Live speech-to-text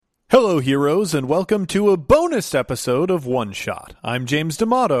Hello, heroes, and welcome to a bonus episode of One Shot. I'm James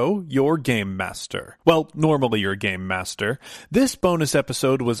D'Amato, your Game Master. Well, normally your Game Master. This bonus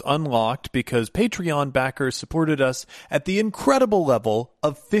episode was unlocked because Patreon backers supported us at the incredible level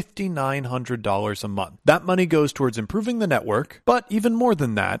of $5,900 a month. That money goes towards improving the network, but even more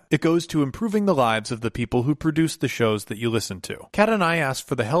than that, it goes to improving the lives of the people who produce the shows that you listen to. Kat and I asked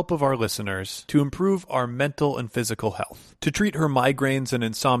for the help of our listeners to improve our mental and physical health. To treat her migraines and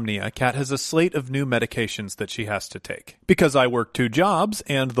insomnia, Kat has a slate of new medications that she has to take. Because I work 2 jobs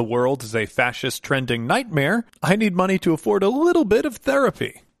and the world is a fascist trending nightmare, I need money to afford a little bit of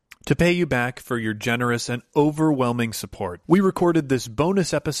therapy. To pay you back for your generous and overwhelming support, we recorded this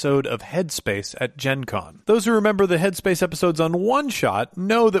bonus episode of Headspace at Gencon. Those who remember the Headspace episodes on One Shot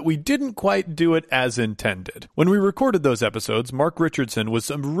know that we didn't quite do it as intended. When we recorded those episodes, Mark Richardson was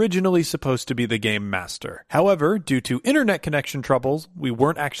originally supposed to be the game master. However, due to internet connection troubles, we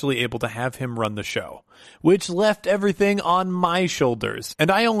weren't actually able to have him run the show, which left everything on my shoulders, and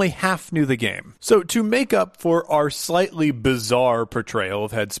I only half knew the game. So to make up for our slightly bizarre portrayal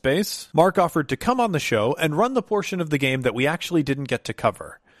of Headspace, Mark offered to come on the show and run the portion of the game that we actually didn't get to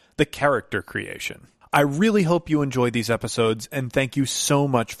cover, the character creation. I really hope you enjoy these episodes, and thank you so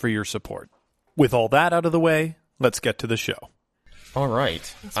much for your support. With all that out of the way, let's get to the show. All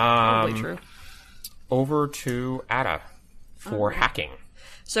right. That's probably true. Over to Ada for hacking.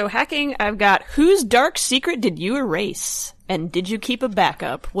 So hacking, I've got, whose dark secret did you erase? And did you keep a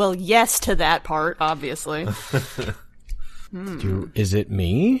backup? Well, yes to that part, obviously. Is it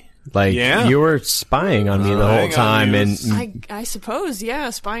me? Like, Yeah. you were spying on me the whole time, and I suppose, yeah,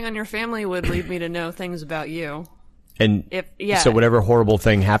 spying on your family would lead me to know things about you. so whatever horrible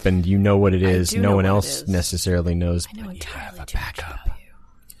thing happened, you know what it is. do No know one what it else is. necessarily knows. I know but you entirely have a too much backup. about you.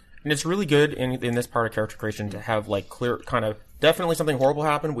 And it's really good in this part of character creation to have, like, clear, kind of, definitely something horrible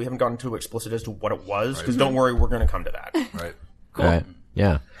happened. We haven't gotten too explicit as to what it was, because don't worry, we're going to come to that. Right. Cool. Right.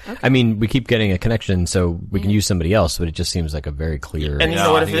 Yeah. Okay. I mean, we keep getting a connection, so we can use somebody else, but it just seems like a very clear... And you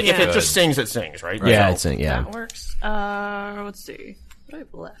know what? If I think it just sings, it sings, right? Yeah, So, That works. Let's see. What do I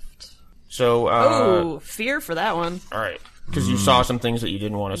have left? So, Fear for that one. all right. Because you saw some things that you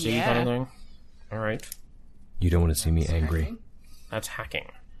didn't want to see, Yeah. kind of thing. All right. You don't want to see me angry. That's hacking.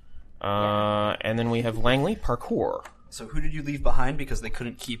 And then we have Langley, parkour. So who did you leave behind because they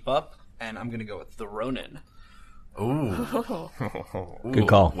couldn't keep up? And I'm going to go with the Ronin. Ooh. Good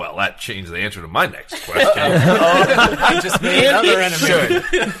call. Well, that changed the answer to my next question. I just made another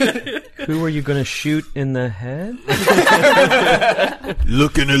enemy. Who are you going to shoot in the head?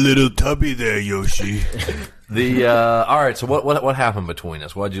 Looking a little tubby there, Yoshi. All right, so what happened between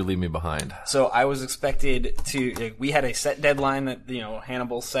us? Why'd you leave me behind? So I was expected to, we had a set deadline that,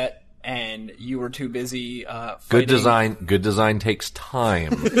 Hannibal set, and you were too busy fighting. Good design takes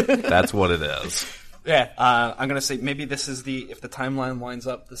time. That's what it is. Yeah, I'm going to say maybe this is if the timeline lines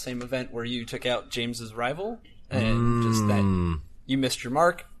up, the same event where you took out James's rival, and just that you missed your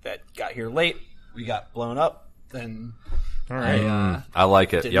mark, that got here late, we got blown up, then All right. I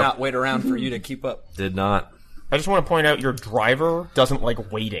like it. did Yep. not wait around for you to keep up. Did not. I just want to point out your driver doesn't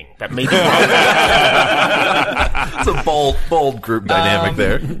like waiting. That may be It's a bold group dynamic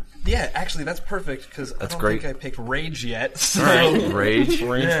there. Yeah, actually, that's perfect, because I don't great. think I picked Rage yet. So. Rage.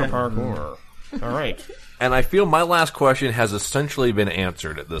 range for parkour. All right. And I feel my last question has essentially been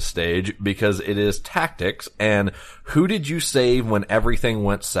answered at this stage because it is tactics and who did you save when everything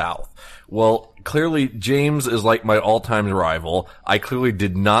went south? Well, clearly James is like my all-time rival. I clearly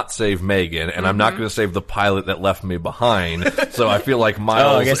did not save Megan, and I'm not going to save the pilot that left me behind. So I feel like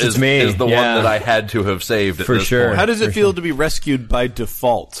Miles is the one that I had to have saved at For this sure. point. How does it feel to be rescued by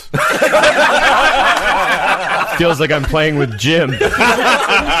default? Feels like I'm playing with Jim. Wow!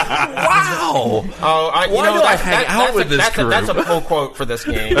 Why do I hang out with this group? That's a pull quote for this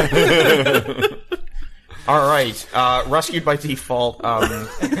game. All right. Rescued by default.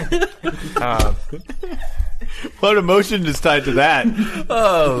 What emotion is tied to that?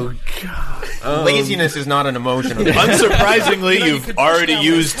 Oh, God. Laziness is not an emotion. Unsurprisingly, you've already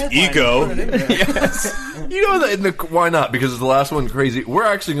used ego. Yes. You know that why not? Because the last one crazy. We're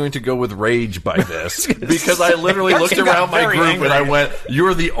actually going to go with rage by this because I literally looked around my group and I went,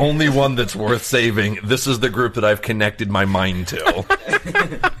 "You're the only one that's worth saving. This is the group that I've connected my mind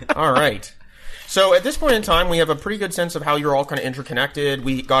to." All right. So at this point in time, we have a pretty good sense of how you're all kind of interconnected.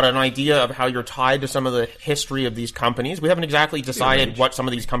 We got an idea of how you're tied to some of the history of these companies. We haven't exactly decided what some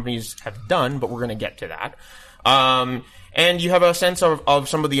of these companies have done, but we're going to get to that. And you have a sense of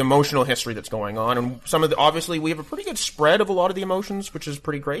some of the emotional history that's going on, and obviously we have a pretty good spread of a lot of the emotions, which is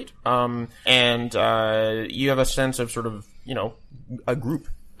pretty great. And you have a sense of sort of, a group.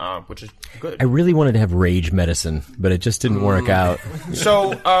 which is good. I really wanted to have rage medicine, but it just didn't work out.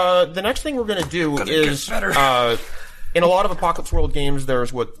 So the next thing we're going to do is in a lot of Apocalypse World games,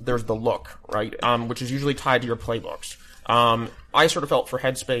 there's the look, right, which is usually tied to your playbooks. I sort of felt for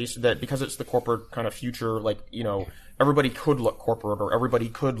Headspace that because it's the corporate kind of future, like, you know, everybody could look corporate or everybody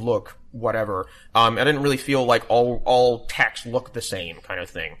could look whatever. I didn't really feel like all techs look the same kind of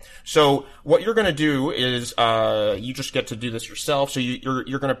thing. So what you're going to do is you just get to do this yourself. So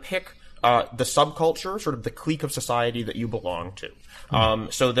you're going to pick the subculture, sort of the clique of society that you belong to.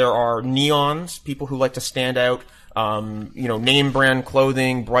 So there are neons, people who like to stand out. You know, name brand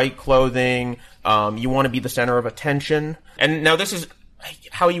clothing, bright clothing. You want to be the center of attention. And now this is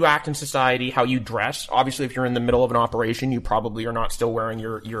how you act in society, how you dress. Obviously, if you're in the middle of an operation, you probably are not still wearing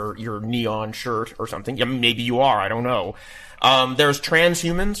your neon shirt or something. Yeah, maybe you are. I don't know. There's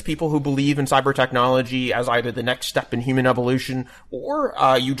transhumans, people who believe in cyber technology as either the next step in human evolution or,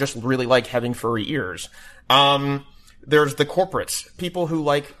 you just really like having furry ears. There's the corporates, people who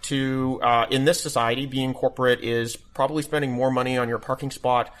like to, in this society, being corporate is probably spending more money on your parking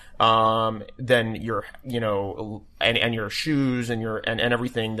spot, than your, you know, and your shoes and and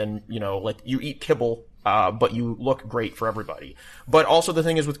everything than, you know, like you eat kibble, but you look great for everybody. But also the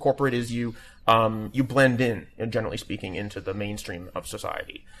thing is with corporate is you blend in, generally speaking, into the mainstream of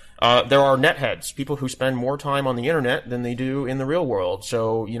society. There are netheads, people who spend more time on the internet than they do in the real world.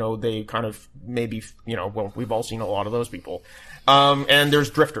 So, you know, they kind of maybe, you know, well, we've all seen a lot of those people. And there's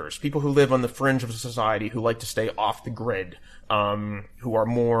drifters, people who live on the fringe of society who like to stay off the grid, who are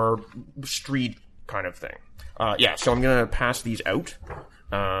more street kind of thing. So I'm going to pass these out,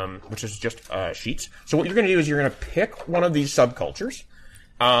 which is just, sheets. So what you're going to do is you're going to pick one of these subcultures.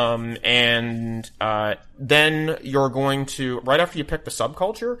 Then you're going to, right after you pick the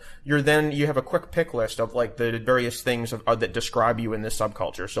subculture, you have a quick pick list of like the various things that describe you in this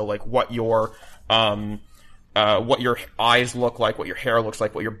subculture. So like what your eyes look like, what your hair looks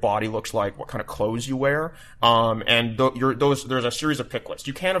like, what your body looks like, what kind of clothes you wear. There's a series of pick lists.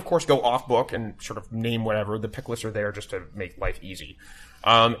 You can, of course, go off book and sort of name whatever. The pick lists are there just to make life easy.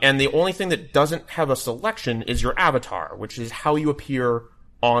 And the only thing that doesn't have a selection is your avatar, which is how you appear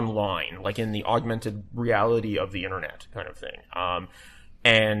online, like in the augmented reality of the internet kind of thing.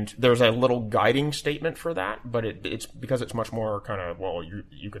 And there's a little guiding statement for that, but it's because it's much more kind of, well,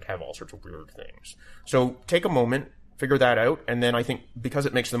 you could have all sorts of weird things. So take a moment, figure that out, and then I think because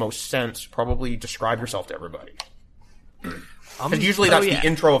it makes the most sense, probably describe yourself to everybody. Because usually that's the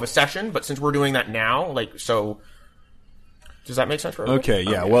intro of a session, but since we're doing that now, like, so does that make sense for everybody?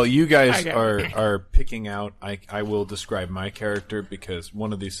 Okay, yeah. Well, you guys are picking out. I will describe my character because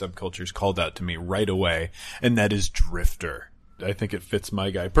one of these subcultures called out to me right away, and that is Drifter. I think it fits my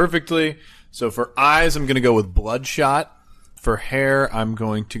guy perfectly. So for eyes, I'm going to go with Bloodshot. For hair, I'm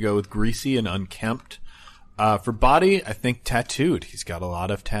going to go with Greasy and Unkempt. For body, I think Tattooed. He's got a lot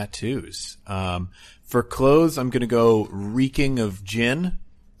of tattoos. For clothes, I'm going to go Reeking of Gin.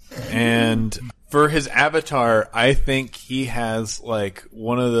 And for his avatar, I think he has like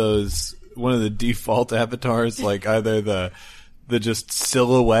one of the default avatars, like either the just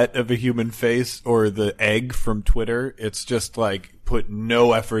silhouette of a human face or the egg from Twitter. It's just like put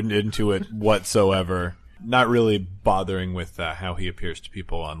no effort into it whatsoever. Not really bothering with how he appears to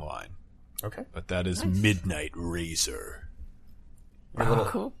people online. Okay. But that is nice. Midnight Razor.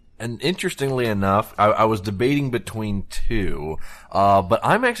 Cool. And interestingly enough, I was debating between two, but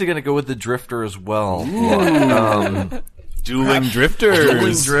I'm actually going to go with the Drifter as well. Dueling Drifters.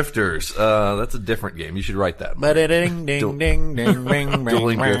 Dueling Drifters. That's a different game. You should write that. Dueling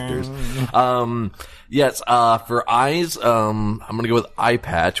Drifters. Yes, for eyes, I'm gonna go with Eye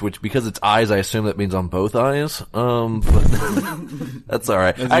Patch, which because it's eyes, I assume that means on both eyes. But that's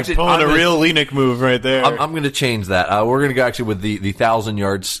alright. Actually, pulling a real Lenik move right there. I'm gonna change that. We're gonna go actually with the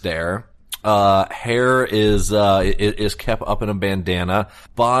 1,000-yard stare. Hair is kept up in a bandana.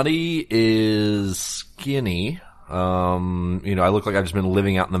 Body is skinny. I look like I've just been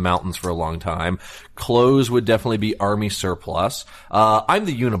living out in the mountains for a long time. Clothes would definitely be army surplus. I'm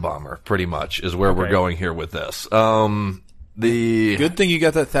the Unabomber, pretty much, is where we're going here with this. The good thing you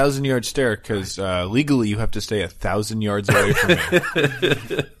got that 1,000-yard stare, because legally you have to stay 1,000 yards away from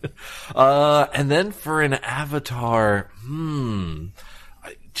me. And then for an avatar,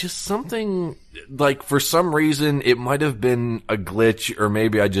 just something like, for some reason, it might have been a glitch, or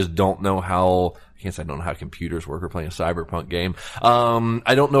maybe I just don't know how can't say I don't know how computers work. We're playing a cyberpunk game.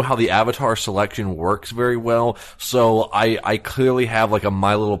 I don't know how the avatar selection works very well. So I clearly have like a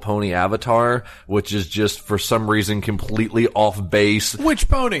My Little Pony avatar, which is just for some reason completely off base. Which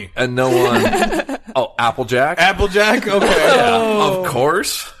pony? And no one. Oh, Applejack. Applejack? Okay. Of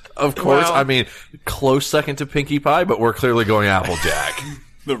course. Well, I mean, close second to Pinkie Pie, but we're clearly going Applejack.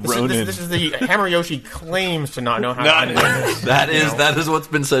 The Ronin. This is the Hammer Yoshi claims to not know how to do this. That is what's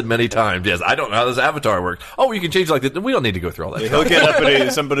been said many times. Yes, I don't know how this avatar works. Oh, you can change like that. We don't need to go through all that. He'll get up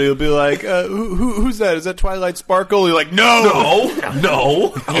and somebody will be like, who's that? Is that Twilight Sparkle? You're like, no!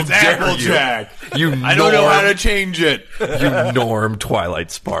 It's Applejack. I don't know how to change it. You norm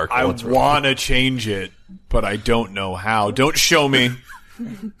Twilight Sparkle. I want to change it, but I don't know how. Don't show me.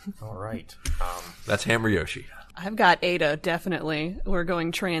 All right. That's Hammer Yoshi. I've got Ada, definitely. We're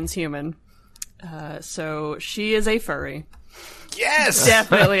going transhuman. So she is a furry. Yes!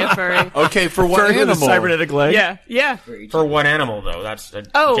 Definitely a furry. Okay, for what Furry with a animal? cybernetic leg. Yeah. For what animal, though? That's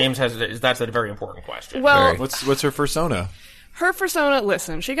Oh. James that's a very important question. Well, What's her persona? her persona,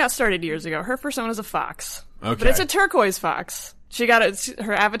 listen, she got started years ago. Her persona's a fox. Okay. But it's a turquoise fox. She got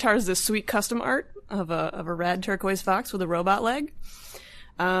her avatar is this sweet custom art of a red turquoise fox with a robot leg.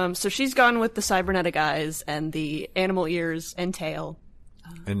 So she's gone with the cybernetic eyes and the animal ears and tail.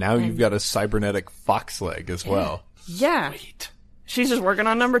 And now you've got a cybernetic fox leg as well. Yeah. She's just working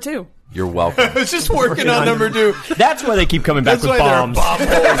on number 2. You're welcome. I was just working on number 2. That's why they keep coming back That's with why there are bombs. bomb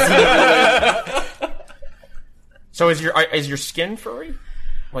holes. So is your skin furry?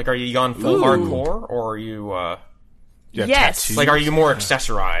 Like, are you gone full hardcore, or are you Yes. tattoos. like, are you more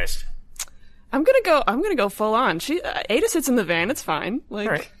accessorized? I'm gonna go full on. Ada sits in the van, it's fine. Like,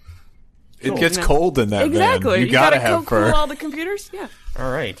 All right. It gets cold in that exactly. van. You gotta have go fur. cool all the computers? Yeah.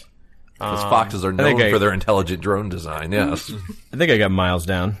 All right. Because foxes are think known for their intelligent drone design. Yes. I think I got Miles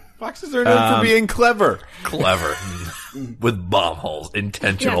down. Foxes are known for being clever. Clever. With bomb holes.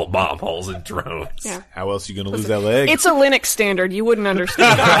 Intentional bomb holes in drones. Yeah. How else are you going to lose that leg? It's a Linux standard. You wouldn't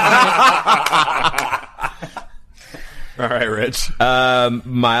understand. All right, Rich.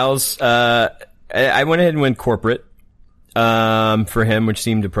 Miles, I went ahead and went corporate for him, which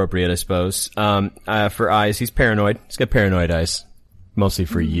seemed appropriate, I suppose. For eyes, he's paranoid. He's got paranoid eyes. Mostly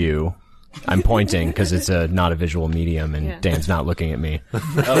for you. I'm pointing because it's not a visual medium, and Dan's not looking at me.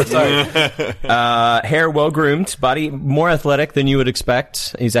 Oh, sorry. Hair well-groomed, body more athletic than you would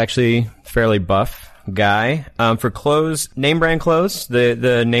expect. He's actually fairly buff guy. For clothes, name brand clothes,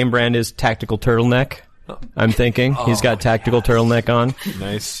 the name brand is Tactical Turtleneck. I'm thinking he's got tactical turtleneck on.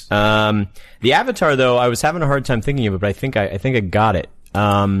 Nice. The avatar, though, I was having a hard time thinking of it, but I think I got it.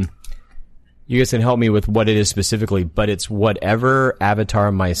 You guys can help me with what it is specifically, but it's whatever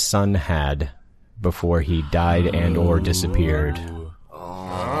avatar my son had before he died and or disappeared.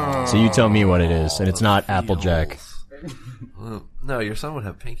 So you tell me what it is, and it's not Applejack. No, your son would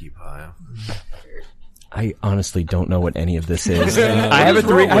have Pinkie Pie. I honestly don't know what any of this is. I have a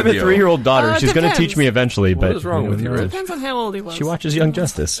wrong with you? 3-year-old daughter. She's going to depends. teach me eventually, but What is wrong with you, Rich? Depends on how old he was. she watches Young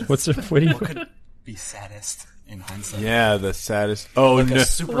Justice. What do you? Could be saddest in hindsight. Yeah, the saddest. Oh, Like no. a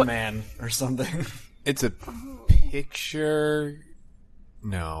Superman or something. It's a picture.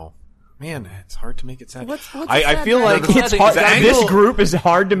 No. Man, it's hard to make it sad. What's I sad feel about like it? It's hard. the This angle- group is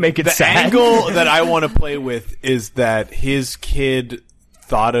hard to make it the sad. angle that I want to play with is that his kid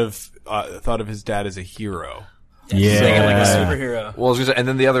thought of his dad as a hero. Yeah. Like a superhero. Well, I was gonna say, and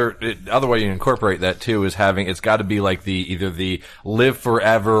then the other way you incorporate that too is having it's got to be like either the live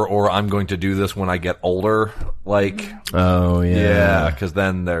forever or I'm going to do this when I get older. Like, Oh yeah, because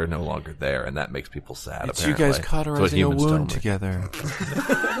then they're no longer there, and that makes people sad. It's you apparently. guys That's what cauterizing a humans tell wound me. together.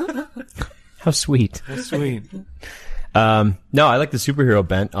 How sweet. That's sweet. No, I like the superhero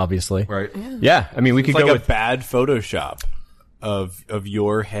bent, obviously. Right. Yeah, I mean, we could It's like go a with. bad Photoshop of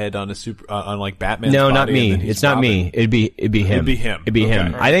your head on a on like Batman's No, body, not and then me. he's It's not Robin. me. It'd be him. It'd be him. It'd be Okay.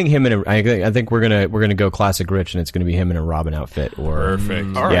 him. I think him in a. I think we're gonna go classic Rich, and it's gonna be him in a Robin outfit, or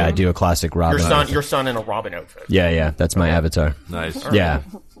Perfect. All yeah, right. do a classic Robin. Your son in a Robin outfit. Yeah, that's my avatar. Nice. Yeah,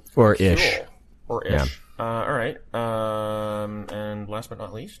 or ish. Cool. Or ish. Yeah. All right. And last but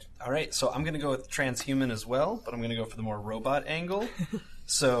not least, All right, so I'm going to go with transhuman as well, but I'm going to go for the more robot angle.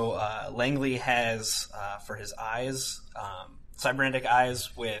 So Langley has, for his eyes, cybernetic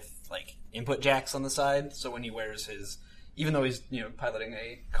eyes with like input jacks on the side. So when he wears his, even though he's piloting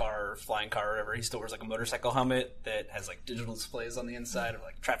a car, flying car, or whatever, he still wears like a motorcycle helmet that has like digital displays on the inside of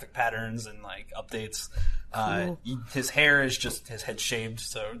like traffic patterns and like updates. His hair is just his head shaved,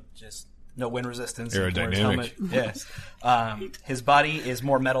 so just no wind resistance. Aerodynamic. Yes. His body is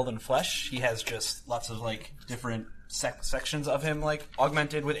more metal than flesh. He has just lots of like different sections of him like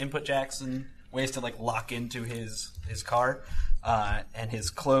augmented with input jacks and ways to like lock into his car, and his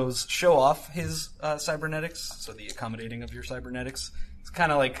clothes show off his cybernetics, so the accommodating of your cybernetics. It's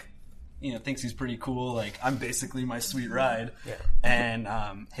kind of like, thinks he's pretty cool. Like, I'm basically my sweet ride. Yeah. And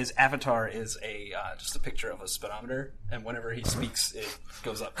his avatar is just a picture of a speedometer, and whenever he speaks, it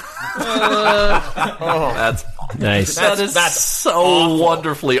goes up. That's Nice. That's so awful.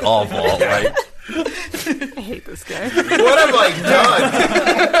 Wonderfully awful, right? I hate this guy. What have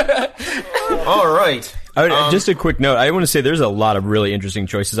I done? All right. Just a quick note. I want to say there's a lot of really interesting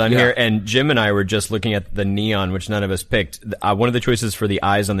choices on here, and Jim and I were just looking at the neon, which none of us picked. One of the choices for the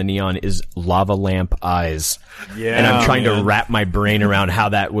eyes on the neon is lava lamp eyes. Yeah, and I'm trying to wrap my brain around how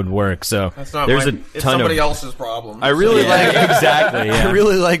that would work. So That's not there's it's somebody else's problem. I really like exactly. Yeah. I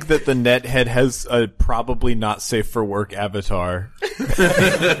really like that the nethead has a probably not safe for work avatar. Is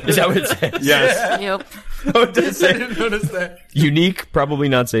that what it says? Yes. Yep. Oh, it does say I didn't notice that. unique, probably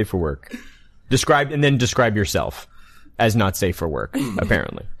not safe for work. Describe yourself as not safe for work.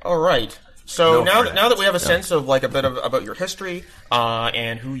 Apparently. All right. So now that we have a sense of like a bit about your history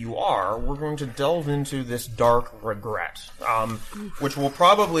and who you are, we're going to delve into this dark regret, which will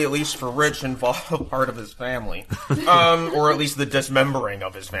probably, at least for Rich, involve a part of his family, or at least the dismembering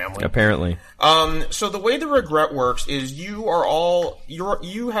of his family. Apparently. So the way the regret works is you're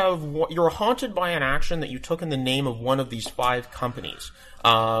haunted by an action that you took in the name of one of these 5 companies,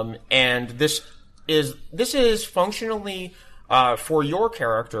 and this is functionally. For your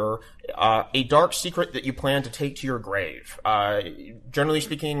character, a dark secret that you plan to take to your grave. Generally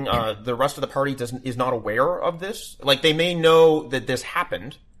speaking, the rest of the party is not aware of this. Like, they may know that this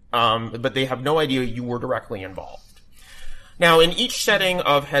happened, but they have no idea you were directly involved. Now, in each setting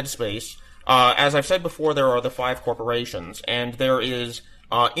of Headspace, as I've said before, there are the 5 corporations, and there is,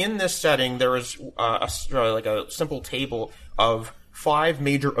 in this setting, there is a simple table of 5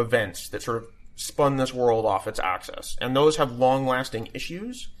 major events that sort of spun this world off its axis. And those have long-lasting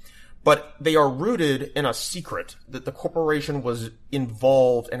issues, but they are rooted in a secret that the corporation was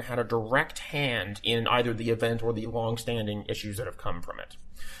involved and had a direct hand in either the event or the long-standing issues that have come from it.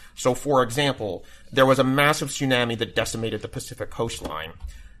 So, for example, there was a massive tsunami that decimated the Pacific coastline.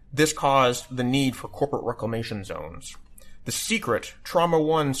 This caused the need for corporate reclamation zones. The secret, Trauma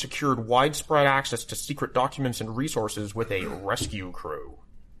 1 secured widespread access to secret documents and resources with a rescue crew.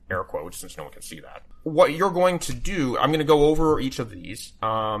 Air quotes, since no one can see that. What you're going to do, I'm going to go over each of these,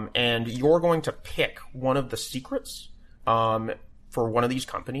 and you're going to pick one of the secrets for one of these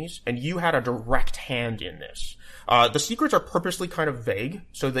companies, and you had a direct hand in this. The secrets are purposely kind of vague,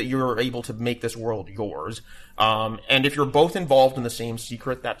 so that you're able to make this world yours. And if you're both involved in the same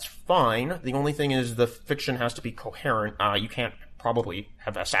secret, that's fine. The only thing is the fiction has to be coherent. You can't probably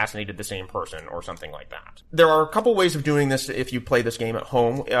have assassinated the same person or something like that. There are a couple ways of doing this if you play this game at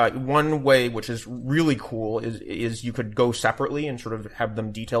home. One way, which is really cool, is you could go separately and sort of have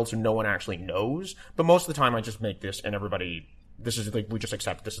them detailed so no one actually knows. But most of the time I just make this and this is like, we just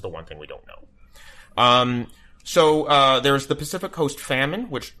accept this is the one thing we don't know. So there's the Pacific Coast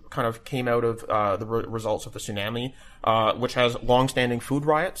famine, which kind of came out of the results of the tsunami, which has long-standing food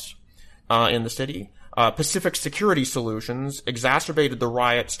riots in the city. Pacific Security Solutions exacerbated the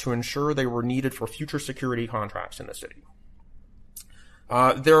riots to ensure they were needed for future security contracts in the city.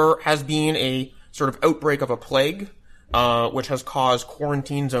 There has been a sort of outbreak of a plague, which has caused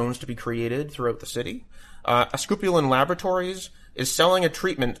quarantine zones to be created throughout the city. Escupulin Laboratories is selling a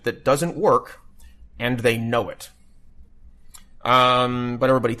treatment that doesn't work, and they know it. But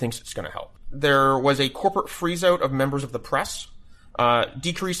everybody thinks it's going to help. There was a corporate freeze-out of members of the press,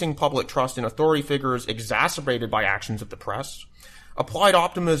 decreasing public trust in authority figures exacerbated by actions of the press. Applied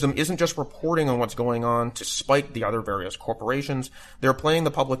Optimism isn't just reporting on what's going on to spite the other various corporations. They're playing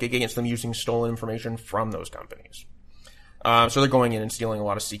the public against them using stolen information from those companies. So they're going in and stealing a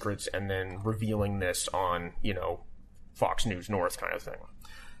lot of secrets and then revealing this on, Fox News North kind of thing.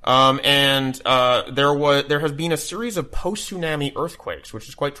 There has been a series of post-tsunami earthquakes, which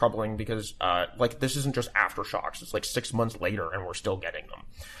is quite troubling because, this isn't just aftershocks. It's like 6 months later and we're still getting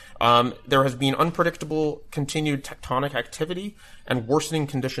them. There has been unpredictable continued tectonic activity and worsening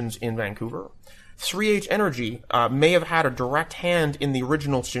conditions in Vancouver. 3H Energy, may have had a direct hand in the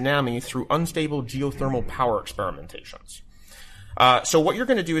original tsunami through unstable geothermal power experimentations. So what you're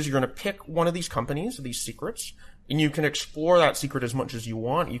going to do is you're going to pick one of these companies, these secrets, and you can explore that secret as much as you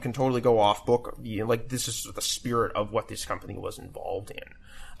want. You can totally go off book. This is the spirit of what this company was involved in.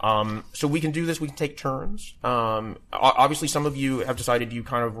 So we can do this. We can take turns. Obviously, some of you have decided you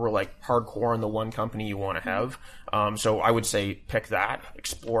kind of were like hardcore in the one company you want to have. So I would say pick that,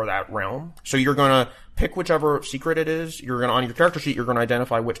 explore that realm. So you're going to pick whichever secret it is. You're going to, on your character sheet, you're going to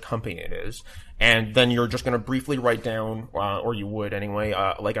identify which company it is. And then you're just going to briefly write down, or you would anyway,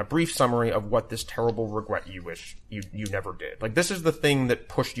 like a brief summary of what this terrible regret you wish you never did. Like, this is the thing that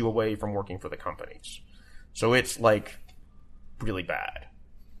pushed you away from working for the companies. So it's like really bad.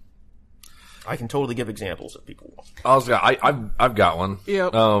 I can totally give examples if people want. I've got one.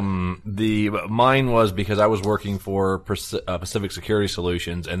 Yep. Mine was because I was working for Pacific Security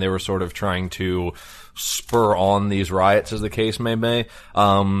Solutions, and they were sort of trying to spur on these riots, as the case may be.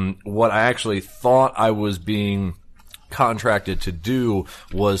 What I actually thought I was being contracted to do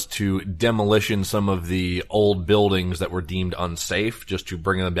was to demolition some of the old buildings that were deemed unsafe, just to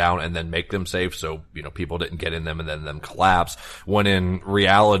bring them down and then make them safe so, people didn't get in them and then them collapse, when in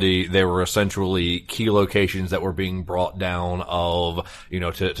reality they were essentially key locations that were being brought down of,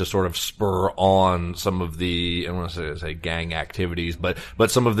 to sort of spur on some of the, I don't want to say gang activities, but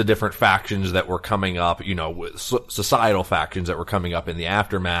some of the different factions that were coming up, with societal factions that were coming up in the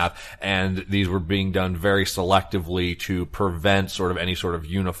aftermath, and these were being done very selectively to prevent sort of any sort of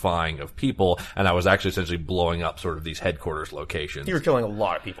unifying of people, and I was actually essentially blowing up sort of these headquarters locations. You were killing a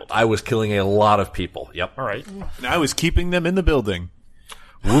lot of people. I was killing a lot of people. Yep. All right. And I was keeping them in the building.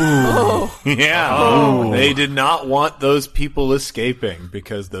 Ooh. Yeah. Oh. They did not want those people escaping,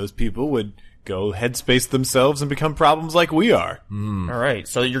 because those people would go headspace themselves and become problems like we are. All right.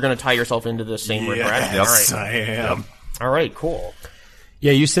 So you're going to tie yourself into the same regret? Yes, All right. I am. Yep. All right, cool.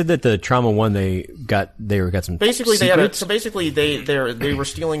 Yeah, you said that the Trauma 1 they got some basically secrets? they were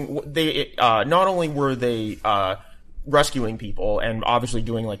stealing. They not only were they rescuing people and obviously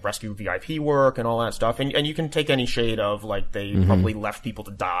doing like rescue VIP work and all that stuff, and you can take any shade of like they probably left people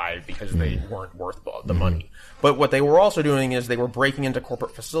to die because they weren't worth the money. But what they were also doing is they were breaking into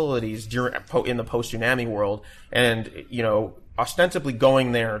corporate facilities in the post-tsunami world, and ostensibly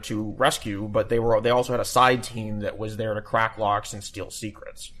going there to rescue, but they also had a side team that was there to crack locks and steal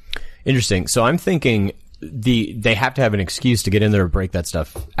secrets. Interesting. So I'm thinking they have to have an excuse to get in there to break that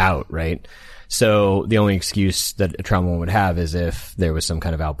stuff out, right? So the only excuse that a Trauma 1 would have is if there was some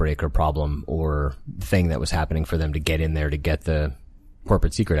kind of outbreak or problem or thing that was happening for them to get in there to get the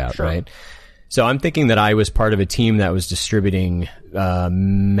corporate secret out, right? So I'm thinking that I was part of a team that was distributing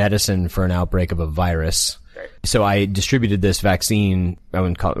medicine for an outbreak of a virus. So I distributed this vaccine. I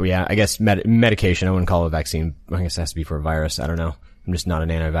wouldn't call it, I guess medication. I wouldn't call it a vaccine. I guess it has to be for a virus. I don't know. I'm just not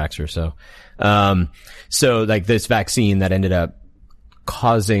an anti-vaxxer. So like this vaccine that ended up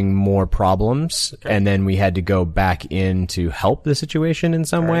causing more problems. Okay. And then we had to go back in to help the situation in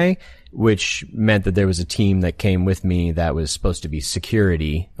some way, which meant that there was a team that came with me that was supposed to be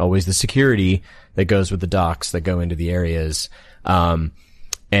security, always the security that goes with the docs that go into the areas.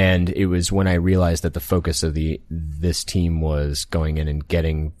 And it was when I realized that the focus of this team was going in and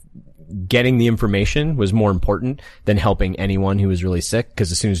getting the information was more important than helping anyone who was really sick.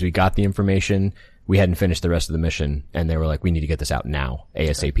 Cause as soon as we got the information, we hadn't finished the rest of the mission, and they were like, we need to get this out now,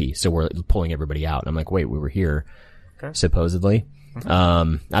 ASAP. Okay. So we're pulling everybody out. And I'm like, wait, we were here, supposedly.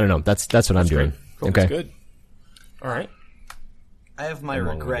 I don't know. That's what I'm doing. Cool. Okay. That's good. All right. I have my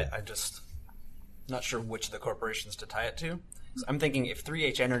regret. I'm just not sure which of the corporations to tie it to. So I'm thinking if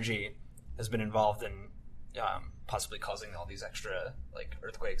 3H Energy has been involved in possibly causing all these extra like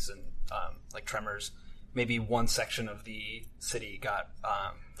earthquakes and like tremors, maybe one section of the city got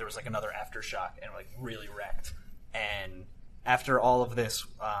there was like another aftershock and like really wrecked. And after all of this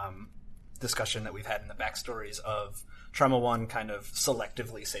discussion that we've had in the backstories of Trauma 1 kind of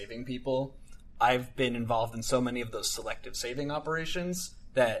selectively saving people, I've been involved in so many of those selective saving operations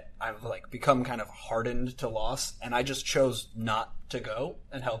that I've like become kind of hardened to loss, and I just chose not to go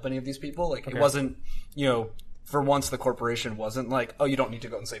and help any of these people. Like it wasn't, for once the corporation wasn't like, oh, you don't need to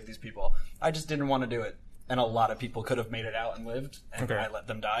go and save these people. I just didn't want to do it. And a lot of people could have made it out and lived, and I let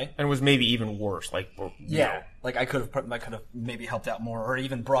them die. And it was maybe even worse. Like, like I could have maybe helped out more, or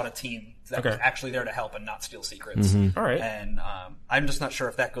even brought a team that was actually there to help and not steal secrets. Mm-hmm. All right. And I'm just not sure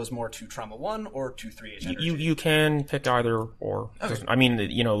if that goes more to Trauma 1 or to 3H Energy. You can pick either or. Okay. I mean,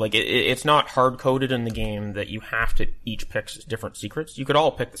 like it's not hard coded in the game that you have to each pick different secrets. You could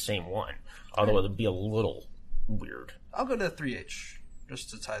all pick the same one, although it would be a little weird. I'll go to 3H just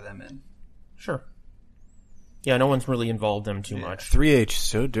to tie them in. Sure. Yeah, no one's really involved them too much. 3H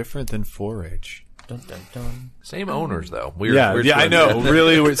so different than 4H. Dun, dun, dun. Same owners, though. Weird I know.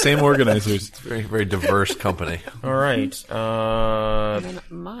 Really, same organizers. It's a very, very diverse company. All right. And then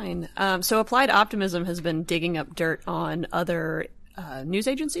mine. So Applied Optimism has been digging up dirt on other news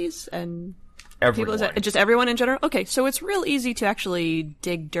agencies and Everyone. people, just everyone in general? Okay, so it's real easy to actually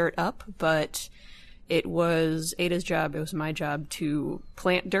dig dirt up, but it was Ada's job, it was my job to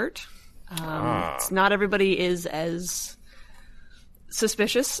plant dirt. Not everybody is as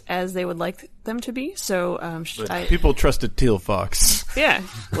suspicious as they would like them to be, so People trusted Teal Fox. yeah,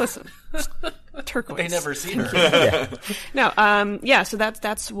 listen. Turquoise. They never seen her. No, so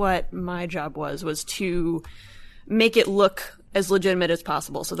that's what my job was to make it look as legitimate as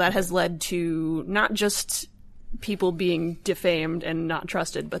possible. So that has led to not just people being defamed and not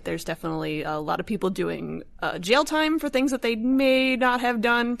trusted, but there's definitely a lot of people doing jail time for things that they may not have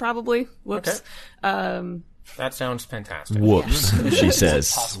done, probably. Whoops. Okay. That sounds fantastic. Whoops, she Is says.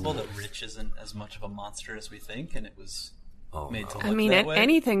 it possible that Rich isn't as much of a monster as we think, and it was made to look I mean, that way?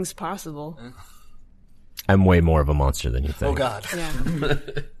 anything's possible. I'm way more of a monster than you think. Oh God. Yeah.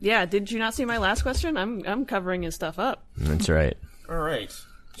 Yeah, did you not see my last question? I'm covering his stuff up. That's right. All right.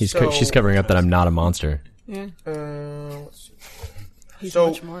 She's covering up that I'm not a monster. Yeah. Let's see. He's So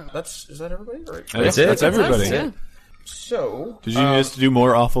much more. is that everybody? Right. That's it. That's everybody. Yeah. So Did you just do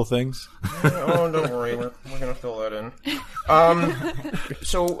more awful things? oh, don't worry, we're gonna fill that in.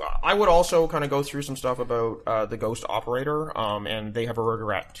 So I would also kind of go through some stuff about the Ghost Operator, and they have a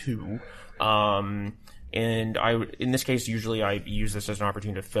regret too. And in this case, usually I use this as an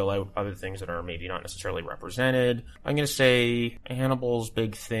opportunity to fill out other things that are maybe not necessarily represented. I'm going to say Hannibal's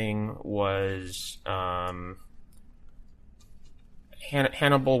big thing was,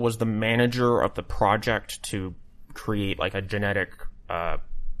 Hannibal was the manager of the project to create like a genetic,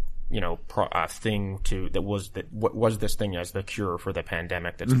 thing what was this thing as the cure for the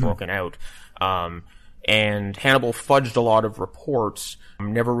pandemic that's broken out. And Hannibal fudged a lot of reports,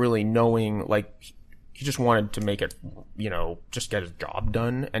 never really knowing, like, he just wanted to make it, just get his job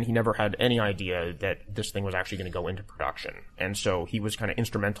done, and he never had any idea that this thing was actually going to go into production. And so he was kind of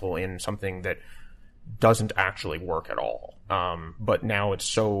instrumental in something that doesn't actually work at all. But now it's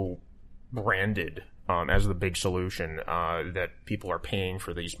so branded as the big solution that people are paying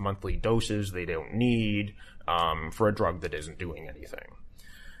for these monthly doses they don't need for a drug that isn't doing anything.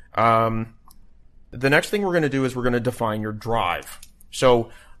 The next thing we're going to do is we're going to define your drive.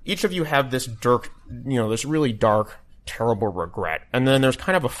 So each of you have this this really dark, terrible regret. And then there's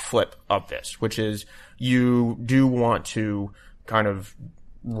kind of a flip of this, which is you do want to kind of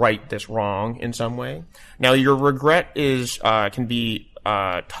right this wrong in some way. Now, your regret is can be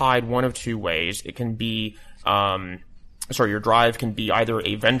tied one of two ways. It can be your drive can be either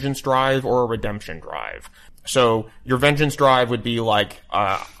a vengeance drive or a redemption drive. So your vengeance drive would be like,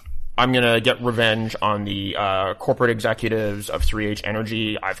 I'm going to get revenge on the corporate executives of 3H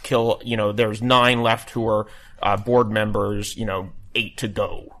Energy. I've killed, there's 9 left who are board members, 8 to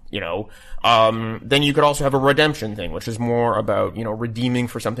go, Then you could also have a redemption thing, which is more about, redeeming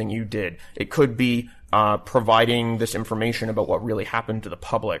for something you did. It could be providing this information about what really happened to the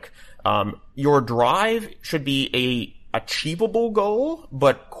public. Your drive should be a achievable goal,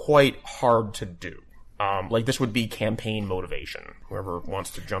 but quite hard to do. This would be campaign motivation. Whoever wants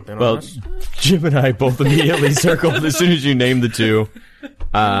to jump in on this. Jim and I both immediately circled as soon as you named the two.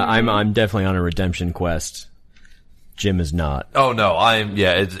 I'm definitely on a redemption quest. Jim is not. Oh no,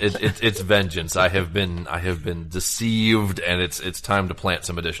 it's vengeance. I have been deceived, and it's time to plant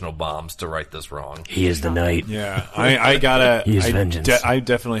some additional bombs to right this wrong. He is the knight. Yeah, I gotta. He is vengeance. I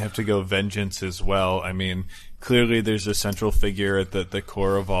definitely have to go vengeance as well. I mean, clearly there's a central figure at the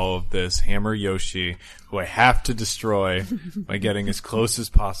core of all of this, Hammer Yoshi, who I have to destroy by getting as close as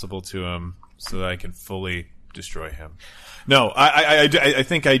possible to him so that I can fully destroy him. No, I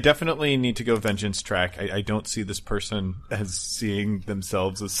think I definitely need to go vengeance track. I don't see this person as seeing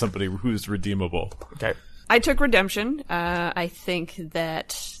themselves as somebody who's redeemable. Okay. I took redemption. I think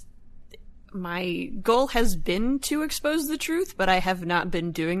that my goal has been to expose the truth, but I have not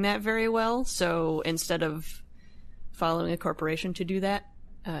been doing that very well. So instead of following a corporation to do that,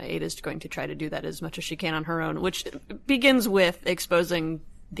 Ada's going to try to do that as much as she can on her own, which begins with exposing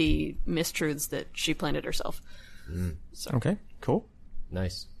the mistruths that she planted herself. So. Okay, cool.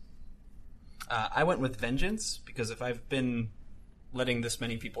 Nice. I went with vengeance because if I've been letting this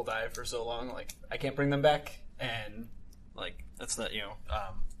many people die for so long, I can't bring them back, and that's not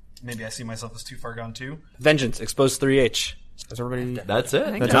maybe I see myself as too far gone too. Vengeance, expose 3H. Is everybody? That's it.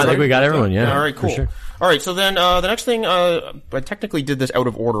 I think we got everyone. Yeah. All right, cool. Sure. All right, so then the next thing, I technically did this out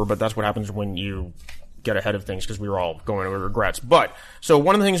of order, but that's what happens when you get ahead of things because we were all going over regrets. But so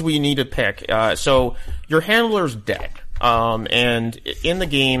one of the things we need to pick. So your handler's dead. And in the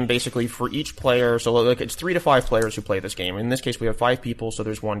game, basically, for each player, so like it's 3 to 5 players who play this game. In this case, we have 5 people, so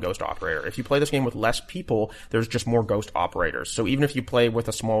there's 1 ghost operator. If you play this game with less people, there's just more ghost operators. So even if you play with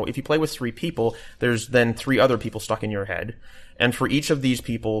if you play with 3 people, there's then 3 other people stuck in your head. And for each of these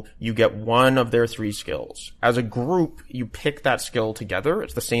people, you get 1 of their 3 skills. As a group, you pick that skill together.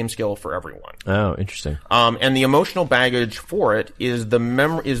 It's the same skill for everyone. Oh, interesting. And the emotional baggage for it is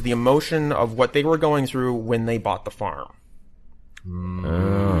the emotion of what they were going through when they bought the farm.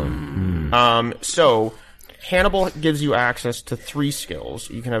 So Hannibal gives you access to 3 skills.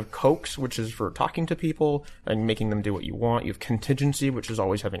 You can have coax, which is for talking to people and making them do what you want. You have contingency, which is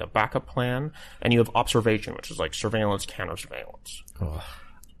always having a backup plan. And you have observation, which is like surveillance, counter-surveillance.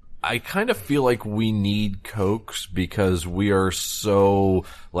 I kind of feel like we need coax because we are so,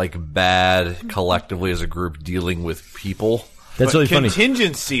 like, bad collectively as a group dealing with people. That's really funny.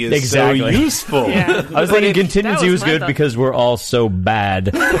 Contingency is so useful. Yeah. I was thinking contingency was good because we're all so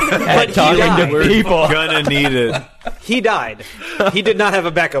bad at talking to people. Gonna need it. He died. He did not have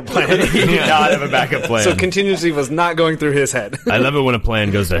a backup plan. He did not have a backup plan. So contingency was not going through his head. I love it when a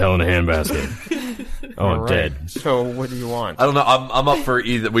plan goes to hell in a handbasket. Oh, I'm dead. So what do you want? I don't know. I'm up for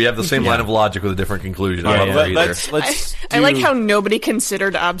either. We have the same line of logic with a different conclusion. I'm up for either. Let's I like how nobody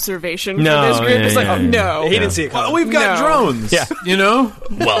considered observation for this group. It's like, no. He didn't see it coming. Well, we've got drones. Yeah. You know?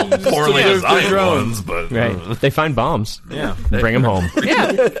 Well, poorly designed ones, but Right. They find bombs. Yeah. Bring them home.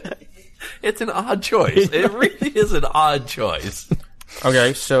 Yeah. it's an odd choice. It really is an odd choice.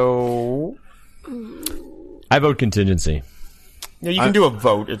 Okay, so I vote contingency. yeah, you can do a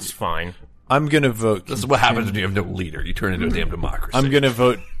vote. It's fine. I'm gonna vote. This is what happens when you have no leader. You turn into a damn democracy. I'm gonna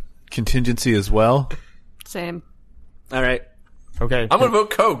vote contingency as well. Same. All right. Okay. I'm going to vote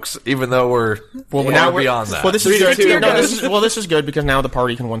Cokes, even though we're now beyond that. Well, this is good. This is good because now the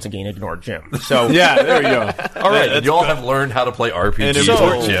party can once again ignore Jim. So Yeah, there we go. all right. You all have learned how to play RPG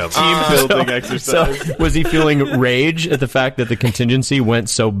So- with Jim. Team building exercise. So, was he feeling rage at the fact that the contingency went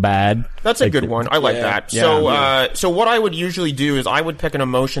so bad? That's a good one. I like that. So what I would usually do is I would pick an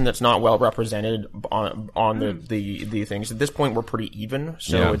emotion that's not well represented on the things. At this point, we're pretty even,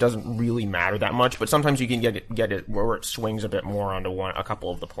 so it doesn't really matter that much. But sometimes you can get it where it swings a bit more onto a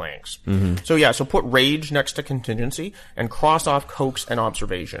couple of the planks. So put rage next to contingency and cross off coax and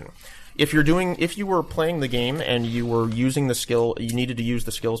observation. If you were playing the game and you were using the skill, you needed to use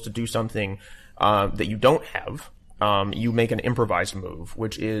the skills to do something that you don't have. You make an improvised move,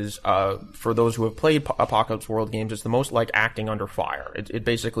 which is, for those who have played Apocalypse World games, it's the most like acting under fire. It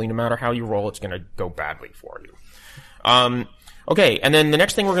basically, no matter how you roll, it's going to go badly for you. Okay, and then the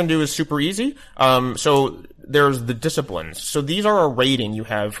next thing we're going to do is super easy. So there's the disciplines. So these are a rating you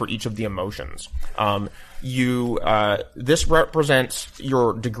have for each of the emotions. This represents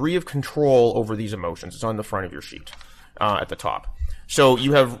your degree of control over these emotions. It's on the front of your sheet, at the top. So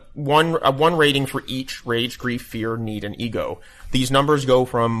you have one rating for each: rage, grief, fear, need, and ego. These numbers go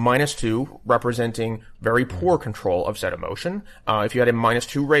from -2, representing very poor control of said emotion. If you had a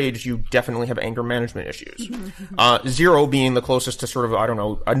 -2 rage, you definitely have anger management issues. 0 being the closest to sort of,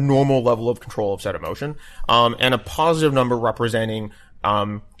 a normal level of control of said emotion. And a positive number representing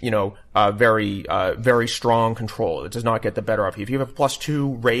very strong control. It does not get the better of you. If you have a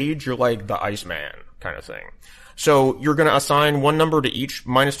 +2 rage, you're like the Iceman kind of thing. So you're going to assign one number to each: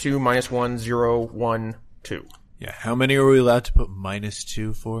 -2, -1, 0, 1, 2. Yeah, how many are we allowed to put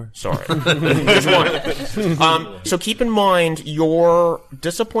 -2 for? Sorry. Just one. So keep in mind, your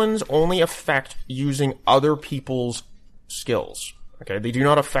disciplines only affect using other people's skills. Okay? They do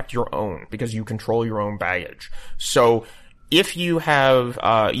not affect your own, because you control your own baggage. So if you have,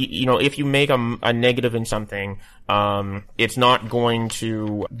 if you make a negative in something, it's not going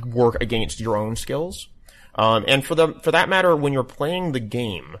to work against your own skills. And for that matter, when you're playing the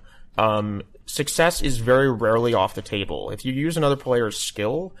game, success is very rarely off the table. If you use another player's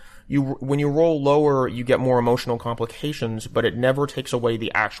skill, when you roll lower, you get more emotional complications, but it never takes away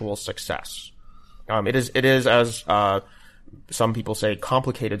the actual success. It is as, some people say,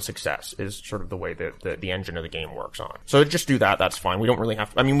 complicated success is sort of the way that the engine of the game works on. So just do that. That's fine. We don't really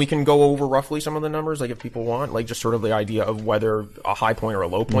have to, we can go over roughly some of the numbers, like if people want, like just sort of the idea of whether a high point or a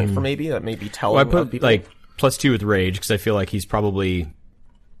low point for maybe, that may be telling. Well, I put people. like +2 with rage because I feel like he's probably,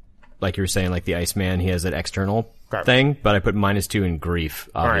 like you were saying, like the Iceman. He has that external thing, but I put -2 in grief,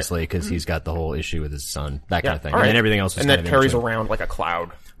 obviously, because he's got the whole issue with his son, that kind of thing. All right. And then everything else was and kind that of carries into. around like a cloud.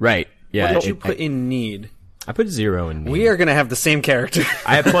 Right. Yeah. What did you put in need? I put 0 in need. We are going to have the same character.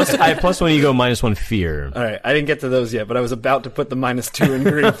 I have +1 ego, -1 fear. All right, I didn't get to those yet, but I was about to put the -2 in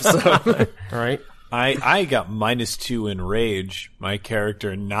grief. So, All right. I got -2 in rage. My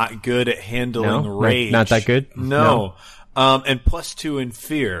character not good at handling No? rage. Not that good? No. And +2 in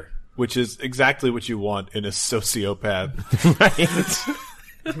fear, which is exactly what you want in a sociopath. Right.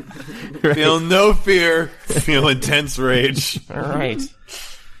 Feel no fear, feel intense rage. All right.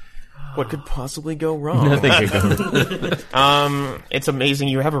 What could possibly go wrong? Nothing could go wrong. It's amazing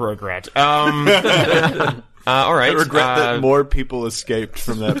you have a regret. All right. I regret that more people escaped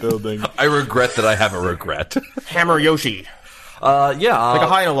from that building. I regret that I have a regret. Hammer Yoshi. Like Like a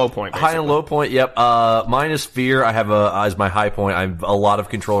high and a low point, High and basically. low point, yep. Mine is fear. I have as my high point. I have a lot of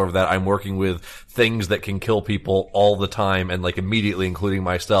control over that. I'm working with things that can kill people all the time and like immediately, including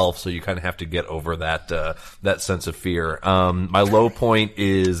myself. So you kind of have to get over that sense of fear. My low point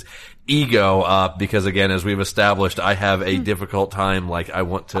is ego, because again, as we've established, I have a difficult time. Like I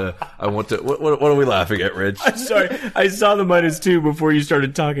want to, what are we laughing at, Rich? I'm sorry. I saw the -2 before you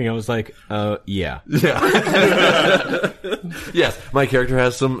started talking. I was like, yeah. Yes, my character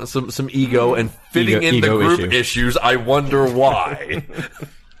has some ego and fitting in the Ego group issue. issues. I wonder why.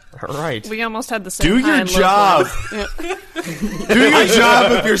 All right. We almost had the same. Do high your and low job. points. Yeah. Do your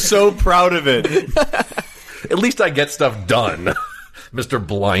job if you're so proud of it. At least I get stuff done, Mr.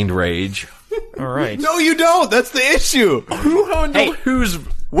 Blind Rage. All right. No, you don't. That's the issue.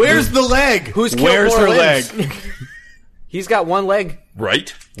 Where's the leg? Who's killed Where's more her limbs? leg? He's got one leg.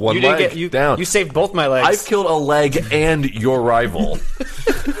 Right? One You leg didn't get down. You saved both my legs. I've killed a leg and your rival.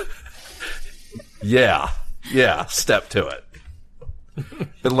 Yeah. Step to it.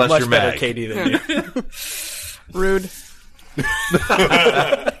 Unless much you're better, Mag. Katie, than you. Rude.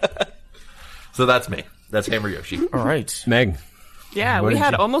 So that's me. That's Hammer Yoshi. All right. Meg. Yeah, What we did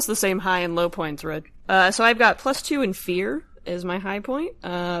had you- almost the same high and low points, Red. So I've got +2 in fear is my high point,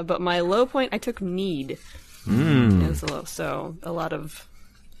 but my low point I took need as the low. So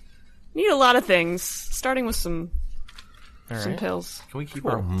need a lot of things, starting with some pills. Can we keep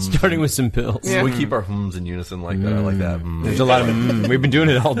our hums? Starting with some pills. Yeah. Can we keep our hums in unison like that? I like that. There's a lot of we've been doing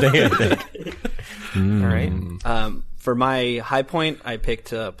it all day, I think. All right. For my high point, I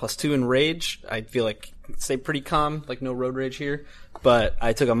picked +2 in rage. I feel like stay pretty calm, like no road rage here. But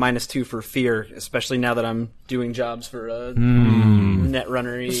I took a -2 for fear, especially now that I'm doing jobs for a net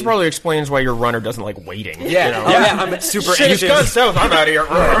runner. This probably explains why your runner doesn't like waiting. Yeah, You know? I'm super Shit, it's gone anxious. south. I'm out of here.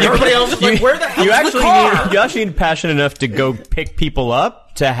 Everybody else is like, where the hell You is the car? actually need passion enough to go pick people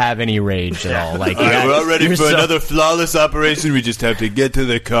up to have any rage at all. Like All right, we're all ready you're for so- another flawless operation. We just have to get to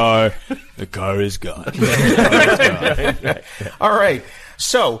the car. The car is gone. All right.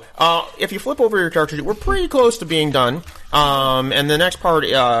 So, if you flip over your character sheet, we're pretty close to being done. And the next part,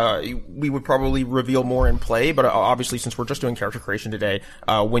 we would probably reveal more in play, but obviously since we're just doing character creation today,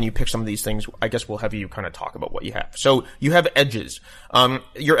 when you pick some of these things, I guess we'll have you kind of talk about what you have. So, you have edges.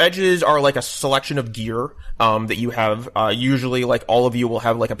 Your edges are like a selection of gear, that you have. Usually, like, all of you will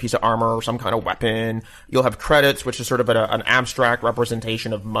have like a piece of armor or some kind of weapon. You'll have credits, which is sort of an abstract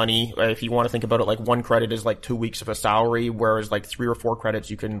representation of money. If you want to think about it, like 1 credit is like 2 weeks of a salary, whereas like 3 or 4 credits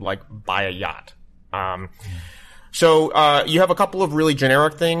you can like buy a yacht. So you have a couple of really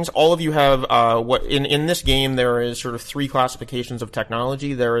generic things. All of you have what in this game there is sort of 3 classifications of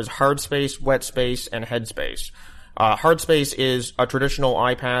technology. There is hard space, wet space, and headspace. Hard space is a traditional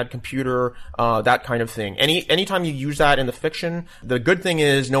iPad, computer, that kind of thing. Anytime you use that in the fiction, the good thing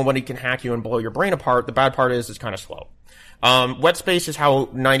is nobody can hack you and blow your brain apart. The bad part is it's kind of slow. Wet space is how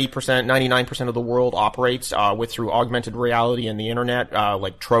 99% of the world operates, through augmented reality and the internet,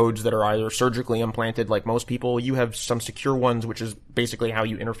 like trodes that are either surgically implanted like most people. You have some secure ones, which is basically how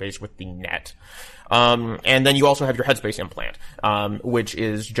you interface with the net. And then you also have your Headspace implant, which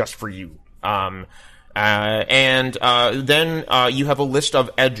is just for you. Then you have a list of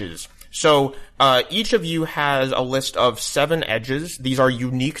edges. So, each of you has a list of 7 edges. These are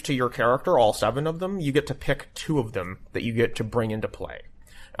unique to your character, all 7 of them. You get to pick 2 of them that you get to bring into play.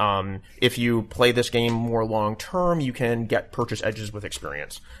 If you play this game more long term, you can purchase edges with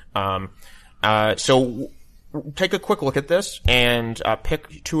experience. So take a quick look at this and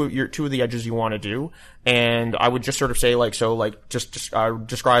pick two of the edges you want to do. And I would just sort of say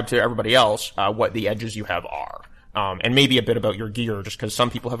describe to everybody else what the edges you have are. And maybe a bit about your gear, just because some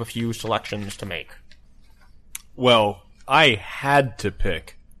people have a few selections to make. Well, I had to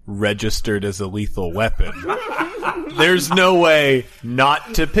pick registered as a lethal weapon. There's no way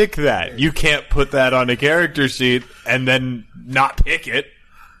not to pick that. You can't put that on a character sheet and then not pick it.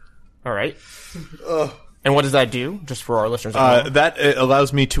 All right. And what does that do, just for our listeners at home? That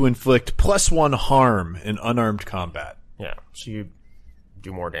allows me to inflict +1 harm in unarmed combat. Yeah, so you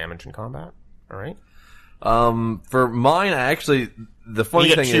do more damage in combat. All right. For mine, the funny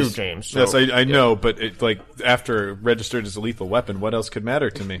You get thing two, is, James. So. Yes, I know, but after registered as a lethal weapon, what else could matter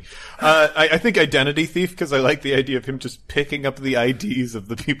to me? I think identity thief, because I like the idea of him just picking up the IDs of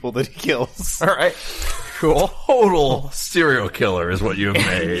the people that he kills. All right. cool. Total serial killer is what you've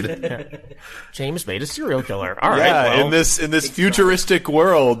made. James made a serial killer. All right. Yeah, well, in this futuristic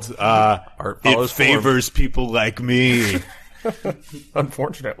world, Art it follows favors people like me.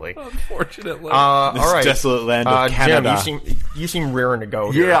 unfortunately. Unfortunately. All This right. desolate land of Canada. Jim, you seem rearing to go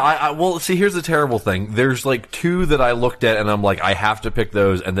here. Yeah, well, see, here's the terrible thing. There's like two that I looked at and I'm like, I have to pick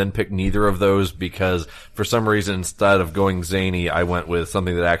those and then pick neither of those because for some reason, instead of going zany, I went with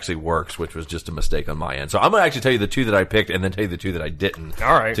something that actually works, which was just a mistake on my end. So I'm going to actually tell you the two that I picked and then tell you the two that I didn't.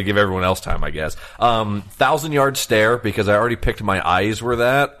 All right. To give everyone else time, I guess. 1,000-Yard Stare, because I already picked my eyes were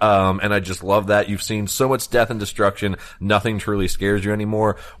that, and I just love that. You've seen so much death and destruction, nothing truly scares you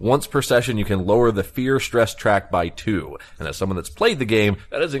anymore. Once per session, you can lower the fear stress track by 2. And as someone that's played the game,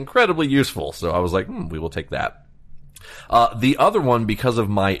 that is incredibly useful. So I was like, we will take that. The other one, because of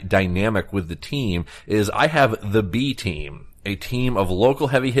my dynamic with the team, is I have the B team, a team of local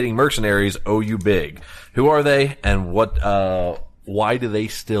heavy-hitting mercenaries owe you big. Who are they, and why do they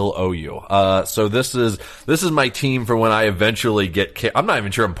still owe you? So this is my team for when I eventually get kicked. I'm not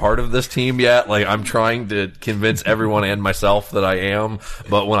even sure I'm part of this team yet. Like, I'm trying to convince everyone and myself that I am.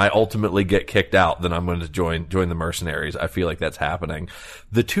 But when I ultimately get kicked out, then I'm going to join the mercenaries. I feel like that's happening.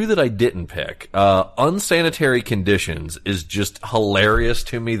 The two that I didn't pick, Unsanitary Conditions is just hilarious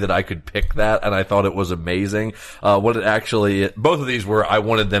to me that I could pick that, and I thought it was amazing. Both of these were, I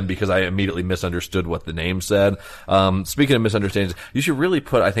wanted them because I immediately misunderstood what the name said. Speaking of misunderstandings, you should really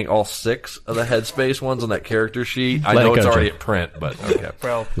put, I think, all 6 of the Headspace ones on that character sheet. I know it's already at print, but okay.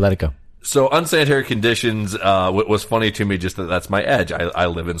 Well, Let it go. So Unsanitary Conditions was funny to me, just that's my edge. I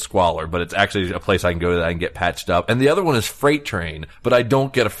live in squalor, but it's actually a place I can go that I can get patched up. And the other one is Freight Train, but I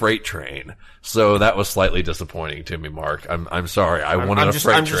don't get a freight train. So that was slightly disappointing to me, Mark. I'm sorry. I wanted a freight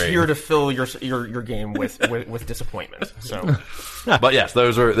train. I'm just here to fill your game with disappointment. So, But yes,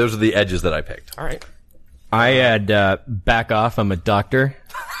 those are the edges that I picked. all right. I had back off. I'm a doctor,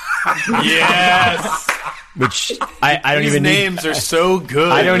 Yes! which I don't These even names are so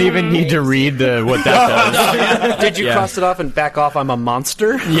good. I don't even need to read what that does. Did you cross it off and back off? I'm a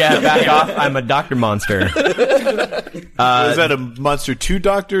monster. Yeah, back off. I'm a doctor monster. Is that a monster 2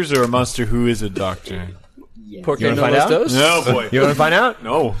 doctors or a monster who is a doctor? Porque You wanna no find los out? dos? No, boy. You want to find out?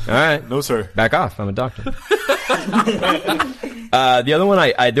 No. All right. No, sir. Back off. I'm a doctor. The other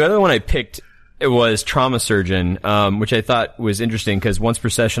one I picked, it was Trauma Surgeon, which I thought was interesting because once per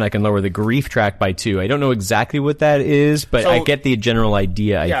session I can lower the grief track by 2. I don't know exactly what that is, but I get the general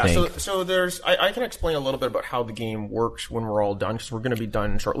idea, I think. So there's, I can explain a little bit about how the game works when we're all done, because we're going to be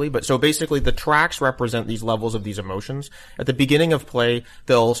done shortly. But so basically the tracks represent these levels of these emotions. At the beginning of play,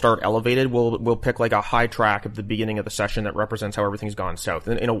 they'll start elevated. We'll pick like a high track at the beginning of the session that represents how everything's gone south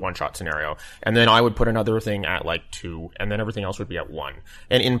in a one-shot scenario. And then I would put another thing at like 2, and then everything else would be at 1.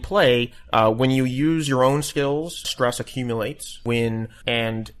 And in play, when you use your own skills, stress accumulates. When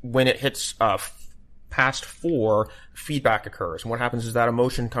it hits past 4, feedback occurs. And what happens is that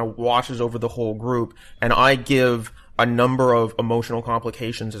emotion kind of washes over the whole group, and I give a number of emotional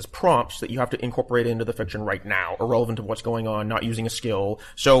complications as prompts that you have to incorporate into the fiction right now, irrelevant to what's going on, not using a skill.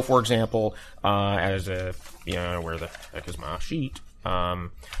 So, for example, where the heck is my sheet?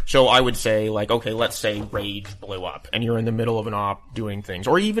 So I would say, like, okay, let's say rage blew up and you're in the middle of an op doing things.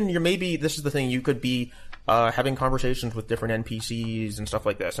 Or even this is the thing, you could be, having conversations with different NPCs and stuff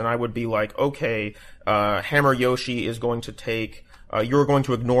like this. And I would be like, okay, Hammer Yoshi is going to take, you're going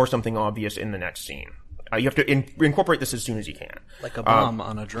to ignore something obvious in the next scene. You have to incorporate this as soon as you can. Like a bomb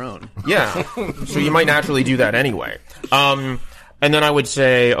on a drone. Yeah. So you might naturally do that anyway. And then I would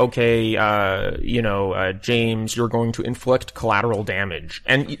say, okay, James, you're going to inflict collateral damage.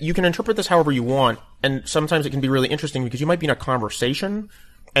 And you can interpret this however you want, and sometimes it can be really interesting because you might be in a conversation,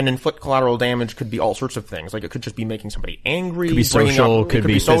 and inflict collateral damage could be all sorts of things. Like, it could just be making somebody angry. Could be social, could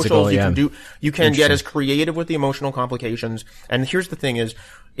be physical, yeah. You can get as creative with the emotional complications. And here's the thing is,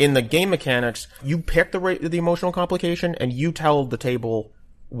 in the game mechanics, you pick the emotional complication, and you tell the table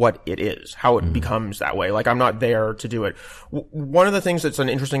what it is, how it becomes that way. Like, I'm not there to do it. One of the things that's an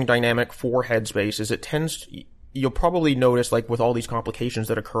interesting dynamic for Headspace is you'll probably notice, like, with all these complications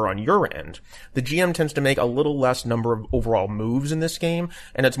that occur on your end, the GM tends to make a little less number of overall moves in this game,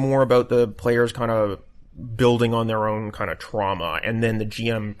 and it's more about the players kind of building on their own kind of trauma, and then the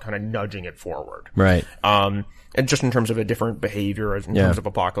GM kind of nudging it forward. Right. And just in terms of a different behavior, in terms of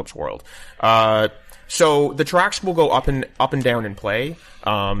Apocalypse World. So the tracks will go up and down in play,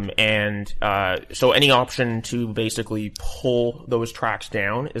 so any option to basically pull those tracks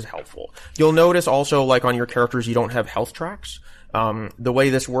down is helpful. You'll notice also, like on your characters, you don't have health tracks. The way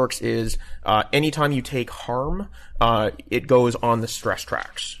this works is, anytime you take harm, it goes on the stress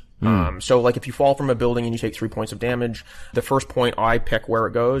tracks. So like if you fall from a building and you take 3 points of damage, the first point I pick where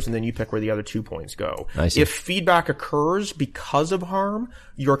it goes, and then you pick where the other 2 points go. I see. If feedback occurs because of harm,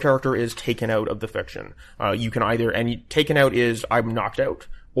 your character is taken out of the fiction. You can either, taken out is I'm knocked out,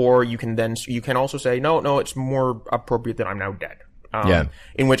 or you can also say, no, it's more appropriate that I'm now dead.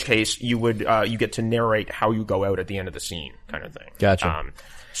 In which case you would, you get to narrate how you go out at the end of the scene, kind of thing. Gotcha.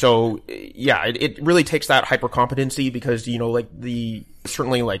 So yeah, it really takes that hyper competency because,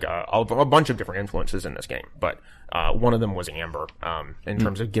 certainly like a bunch of different influences in this game, but one of them was Amber, in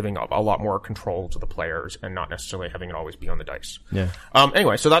terms of giving a lot more control to the players and not necessarily having it always be on the dice. Yeah.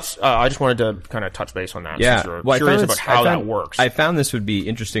 Anyway, so that's, I just wanted to kind of touch base on that. Yeah. Since you're curious about how that works. I found this would be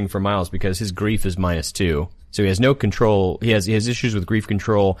interesting for Miles because his grief is -2. So he has no control. He has issues with grief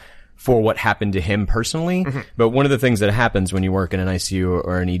control for what happened to him personally. Mm-hmm. But one of the things that happens when you work in an ICU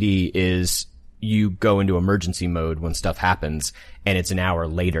or an ED is you go into emergency mode when stuff happens, and it's an hour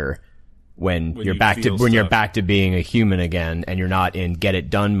later when you're back to being a human again, and you're not in get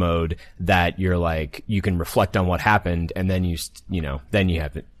it done mode, that you're like, you can reflect on what happened, and then then you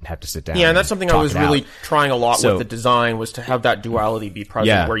have to sit down. Yeah, and that's something I was really trying a lot with the design, was to have that duality be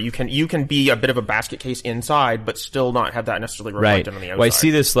present, where you can be a bit of a basket case inside, but still not have that necessarily reflected on the outside. Well, I see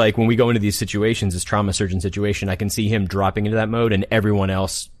this, like, when we go into these situations, this trauma surgeon situation, I can see him dropping into that mode, and everyone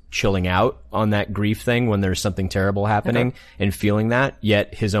else chilling out on that grief thing when there's something terrible happening and feeling that,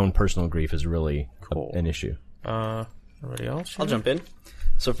 yet his own personal grief is really an issue. Everybody else? I'll jump in.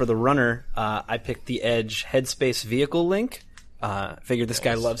 So for the runner, I picked the Edge Headspace vehicle link. Figured this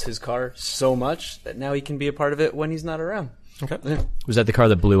guy loves his car so much that now he can be a part of it when he's not around. Okay. Yeah. Was that the car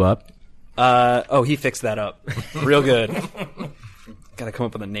that blew up? He fixed that up. Real good. Gotta come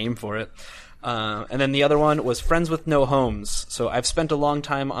up with a name for it. And then the other one was Friends with No Homes. So I've spent a long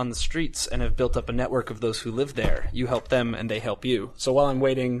time on the streets and have built up a network of those who live there. You help them and they help you. So while I'm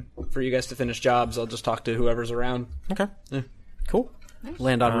waiting for you guys to finish jobs, I'll just talk to whoever's around. Okay. Yeah. Cool.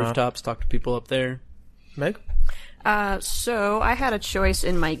 Land on rooftops, talk to people up there. Meg? So I had a choice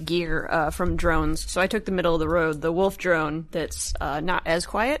in my gear from drones. So I took the middle of the road, the wolf drone that's not as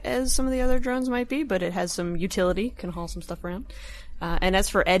quiet as some of the other drones might be, but it has some utility, can haul some stuff around. And as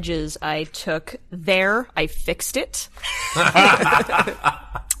for edges, I took I fixed it.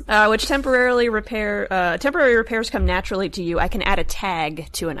 Which temporary repairs come naturally to you. I can add a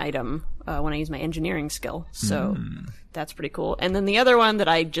tag to an item when I use my engineering skill. So that's pretty cool. And then the other one that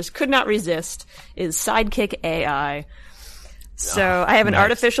I just could not resist is Sidekick AI. So I have an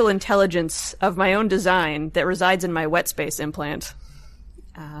artificial intelligence of my own design that resides in my wet space implant.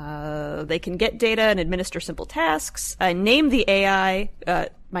 They can get data and administer simple tasks. I name the AI.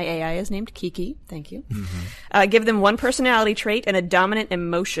 My AI is named Kiki. Thank you. Mm-hmm. Give them one personality trait and a dominant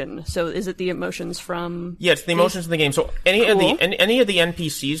emotion. So is it the emotions from? Yeah, it's the emotions in the game. So any of the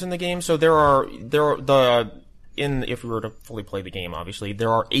NPCs in the game. So if we were to fully play the game, obviously,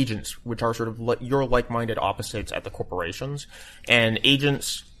 there are agents, which are sort of your like-minded opposites at the corporations. And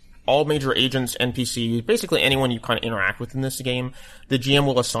agents, all major agents, NPCs, basically anyone you kind of interact with in this game, the GM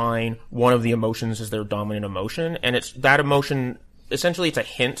will assign one of the emotions as their dominant emotion. And it's that emotion, essentially it's a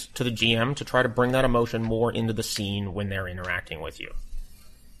hint to the GM to try to bring that emotion more into the scene when they're interacting with you.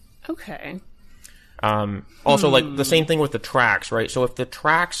 Okay. Also, like, the same thing with the tracks, right? So if the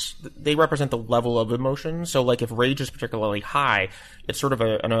tracks, they represent the level of emotion. So, like, if rage is particularly high, it's sort of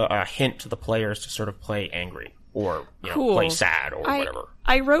a hint to the players to sort of play angry or, play sad or whatever.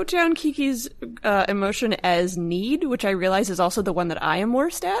 I wrote down Kiki's emotion as need, which I realize is also the one that I am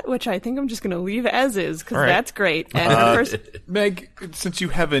worst at, which I think I'm just going to leave as is, because that's great. And Meg, since you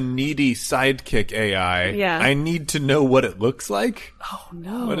have a needy sidekick AI, Yeah. I need to know what it looks like. Oh,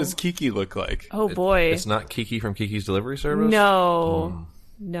 no. What does Kiki look like? Oh, boy. It's not Kiki from Kiki's Delivery Service? No.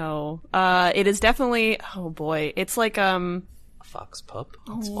 No. It is definitely, oh, boy. It's like, Fox pup.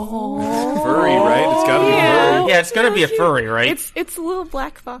 Furry, right? It's gotta be furry. Yeah, it's gonna be a furry, right? It's a little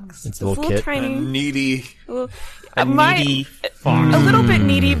black fox. It's a little kit. tiny. Needy. Needy fox. A little bit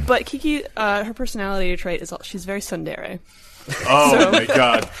needy, but Kiki, her personality trait is she's very tsundere. Oh my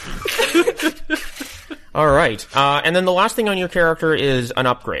god. All right. And then the last thing on your character is an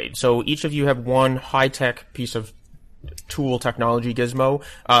upgrade. So each of you have one high-tech piece of tool technology gizmo.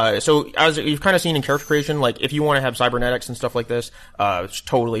 So as you've kind of seen in character creation, like if you want to have cybernetics and stuff like this, it's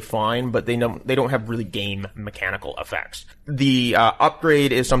totally fine, but they don't have really game mechanical effects. The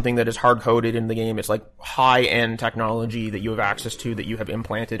upgrade is something that is hard coded in the game. It's like high end technology that you have access to, that you have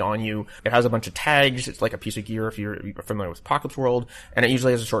implanted on you. It has a bunch of tags. It's like a piece of gear if you're familiar with Apocalypse World, and it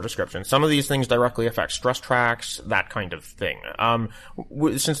usually has a short description. Some of these things directly affect stress tracks, that kind of thing.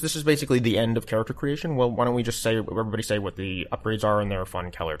 Since this is basically the end of character creation, well, why don't we just everybody say what the upgrades are in their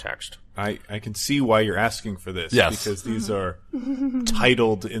fun Keller text. I can see why you're asking for this. Yes. Because these are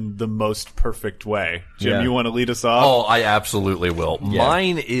titled in the most perfect way. Jim, Yeah. you want to lead us off? Oh, I absolutely will.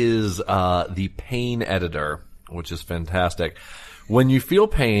 Mine is the pain editor, which is fantastic. When you feel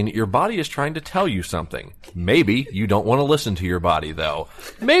pain, your body is trying to tell you something. Maybe you don't want to listen to your body, though.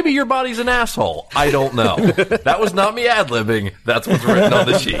 Maybe your body's an asshole. I don't know. That was not me ad-libbing. That's what's written on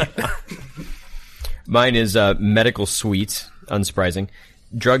the sheet. Mine is medical suite, unsurprising.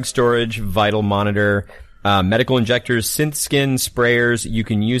 Drug storage, vital monitor, medical injectors, synth skin, sprayers. You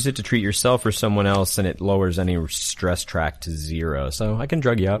can use it to treat yourself or someone else, and it lowers any stress track to 0. So I can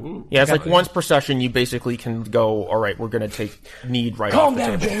drug you up. Yeah, it's like once per session, you basically can go, all right, we're going to take need right off the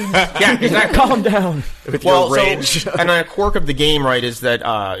table. James. Yeah, exactly. Calm down. With your rage. So, and a quirk of the game, right, is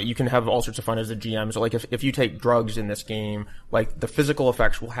that you can have all sorts of fun as a GM. So, like, if you take drugs in this game, like, the physical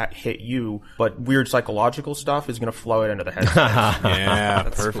effects will hit you, but weird psychological stuff is going to flow it into the head. Yeah,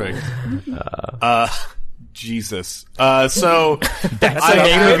 perfect. Cool. Jesus. So That's the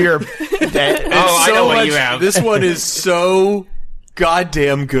name of your dead. Oh, I know what you have. This one is so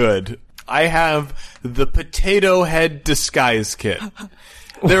goddamn good. I have the Potato Head Disguise Kit.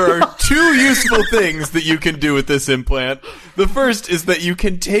 There are 2 useful things that you can do with this implant. The first is that you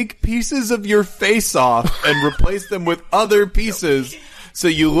can take pieces of your face off and replace them with other pieces, so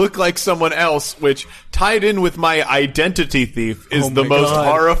you look like someone else, which, tied in with my identity thief, is the most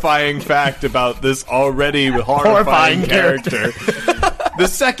horrifying fact about this already horrifying character. The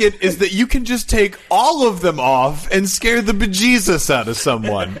second is that you can just take all of them off and scare the bejesus out of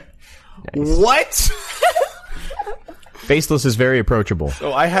someone. Nice. What? Faceless is very approachable.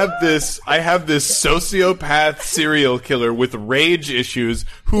 So I have this sociopath serial killer with rage issues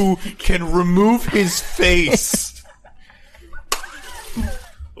who can remove his face.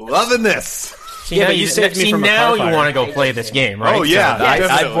 Loving this. Yeah, you saved me from now. You want to go play this game, right? Oh yeah, So,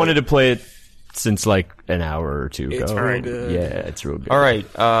 I've wanted to play it since like an hour or 2 ago. It's real good. Yeah, it's real good. all right,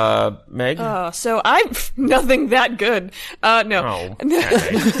 Meg. So I'm nothing that good. No. Oh,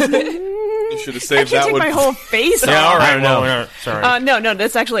 okay. You should have I saved can't that take one. my whole face Yeah, off. all right. I don't know. Well, sorry. No,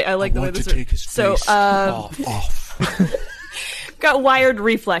 that's actually, I like the way this is. So, off. got wired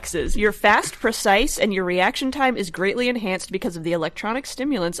reflexes. You're fast, precise, and your reaction time is greatly enhanced because of the electronic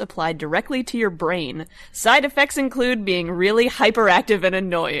stimulants applied directly to your brain. Side effects include being really hyperactive and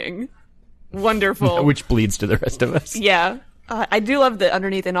annoying. Wonderful. Which bleeds to the rest of us. Yeah. I do love that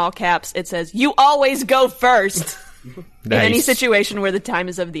underneath in all caps it says, "You always go first." In any situation where the time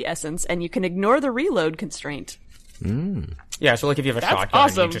is of the essence, and you can ignore the reload constraint. Yeah, so like if you have a That's shotgun,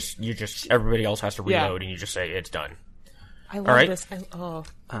 awesome. you just everybody else has to Yeah. reload, and you just say it's done. I love All right. this.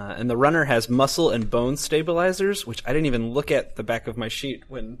 And the runner has muscle and bone stabilizers, which I didn't even look at the back of my sheet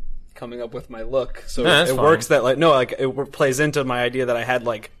when coming up with my look. So Yeah, that's it fine. works that it plays into my idea that I had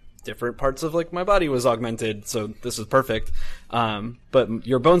like different parts of like my body was augmented. So this is perfect. But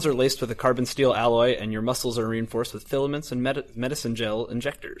your bones are laced with a carbon steel alloy, and your muscles are reinforced with filaments and medicine gel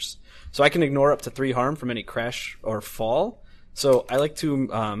injectors. So I can ignore up to 3 harm from any crash or fall. So I like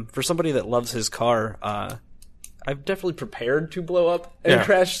to, for somebody that loves his car, I've definitely prepared to blow up and Yeah.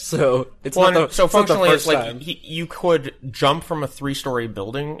 crash, so it's Well, not the, so it's not the functionally, it's first like time. you could jump from a 3-story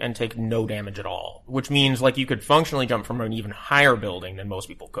building and take no damage at all, which means like you could functionally jump from an even higher building than most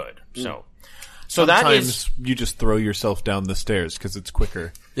people could. So that is Sometimes you just throw yourself down the stairs because it's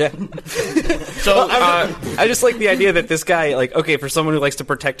quicker. Yeah. so. I just like the idea that this guy, like, okay, for someone who likes to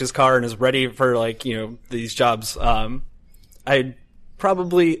protect his car and is ready for, like, you know, these jobs, I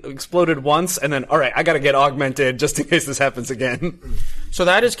probably exploded once and then, all right, I gotta get augmented just in case this happens again. So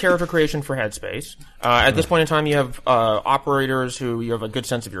that is character creation for Headspace. At this point in time, you have operators who you have a good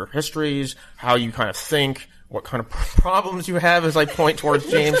sense of your histories, how you kind of think, what kind of problems you have as I point towards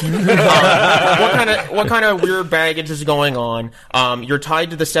James. What kind of weird baggage is going on. You're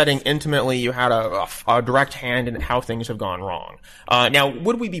tied to the setting intimately. You had a direct hand in how things have gone wrong. Now,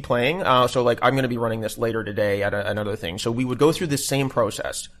 would we be playing? So like, I'm going to be running this later today at another thing. So we would go through this same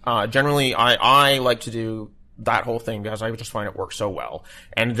process. Generally, I like to do that whole thing because I just find it works so well.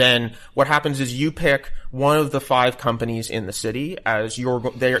 And then what happens is you pick one of the 5 companies in the city as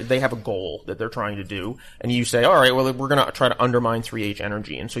they have a goal that they're trying to do, and you say, all right, well, we're going to try to undermine 3H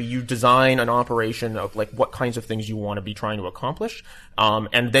Energy. And so you design an operation of like what kinds of things you want to be trying to accomplish.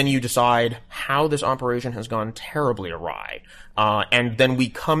 And then you decide how this operation has gone terribly awry. And then we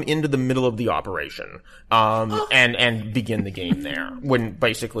come into the middle of the operation, and begin the game there when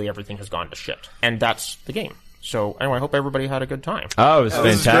basically everything has gone to shit. And that's the game. So anyway, I hope everybody had a good time. Oh, it was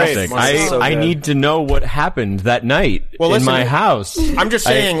fantastic. I need to know what happened that night in my house. I'm just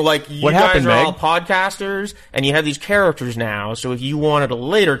saying, like, you what guys happened, are Meg? all podcasters, and you have these characters now, so if you wanted a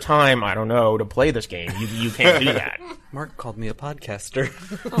later time, I don't know, to play this game, you can't do that. Mark called me a podcaster.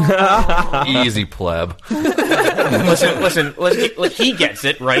 Easy pleb. Listen, he gets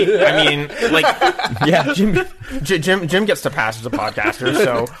it, right? I mean, like, Yeah, Jim gets to pass as a podcaster,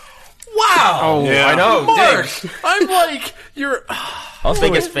 so... Wow! Oh, yeah. I know. Mark, Dig. I'm like, you're...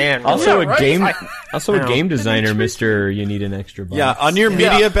 Biggest fan. Also Yeah, a game, right? also a game designer, Mister. You need an extra box. Yeah, on your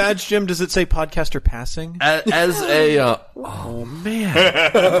media badge, Jim, does it say podcaster passing? As a, oh man,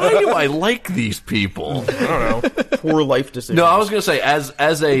 why do I like these people? I don't know. Poor life decisions. No, I was gonna say, as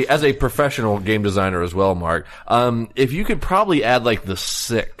a professional game designer as well, Mark, if you could probably add like the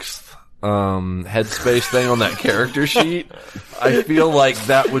 6th, Headspace thing on that character sheet, I feel like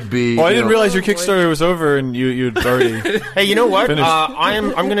that would be. Oh, I didn't realize your Kickstarter was over and you'd already. Hey, you know what? Finished.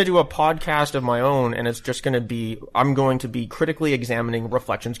 I'm going to do a podcast of my own, and it's just going to be I'm going to be critically examining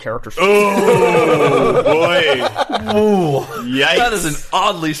Reflection's character sheet. Oh boy! Oh, Yikes! that is an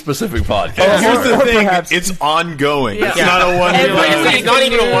oddly specific podcast. And here's the Or thing: perhaps- it's ongoing. It's Yeah. not a one. It's not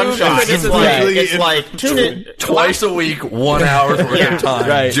even a one shot. It's like tune in Twice a week, 1 hour's worth Yeah. of time,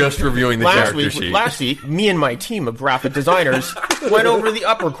 Right. just reviewing the character sheet. Last week, me and my team of graphic designers went over the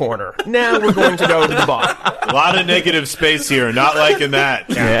upper corner. Now we're going to go to the bottom. A lot of negative space here. Not liking that.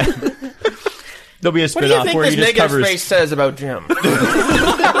 Yeah. There'll be a What do you spin-off think where this he just negative covers. space says about Jim?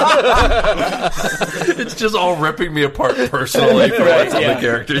 It's just all ripping me apart personally for what's on the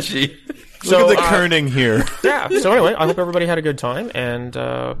character sheet. Look at the kerning here. Yeah. So anyway, I hope everybody had a good time, and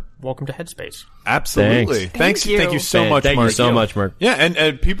welcome to Headspace. Absolutely. Thank you. Thank you so much, Thank Mark. you so much, Mark. Yeah,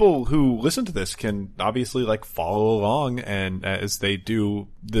 and people who listen to this can obviously like follow along, and as they do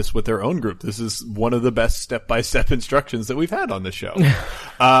this with their own group, this is one of the best step-by-step instructions that we've had on the show.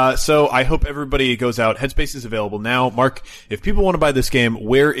 So I hope everybody goes out. Headspace is available now. Mark, if people want to buy this game,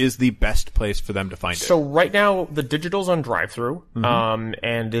 where is the best place for them to find it? So right now, the digital's on drive-through,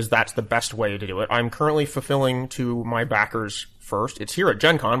 and that's the best way to do it. I'm currently fulfilling to my backers first. It's here at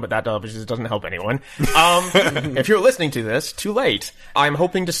Gencon, but that obviously doesn't help anyone. If you're listening to this, too late. I'm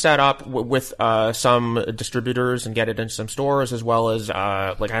hoping to set up with some distributors and get it into some stores, as well as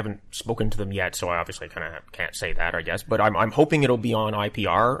I haven't spoken to them yet, so I obviously kind of can't say that, I guess. But I'm hoping it'll be on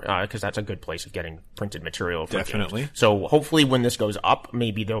IPR because that's a good place of getting printed material. For Definitely. games. So hopefully, when this goes up,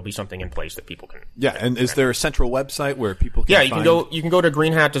 maybe there'll be something in place that people can. Yeah, and is there a central website where people can Yeah, you find... can go to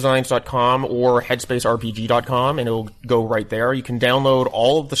greenhatdesigns.com or headspacerpg.com, and it'll go right there. You can download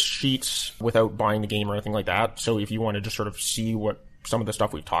all of the sheets without buying the game or anything like that. So if you want to just sort of see what some of the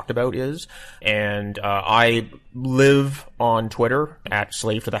stuff we've talked about is. And I live on Twitter at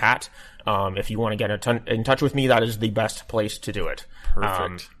Slave to the Hat. If you want to get in touch with me, that is the best place to do it.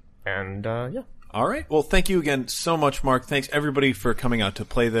 Perfect. Yeah. All right. Well, thank you again so much, Mark. Thanks, everybody, for coming out to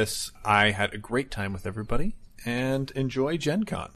play this. I had a great time with everybody, and enjoy Gen Con.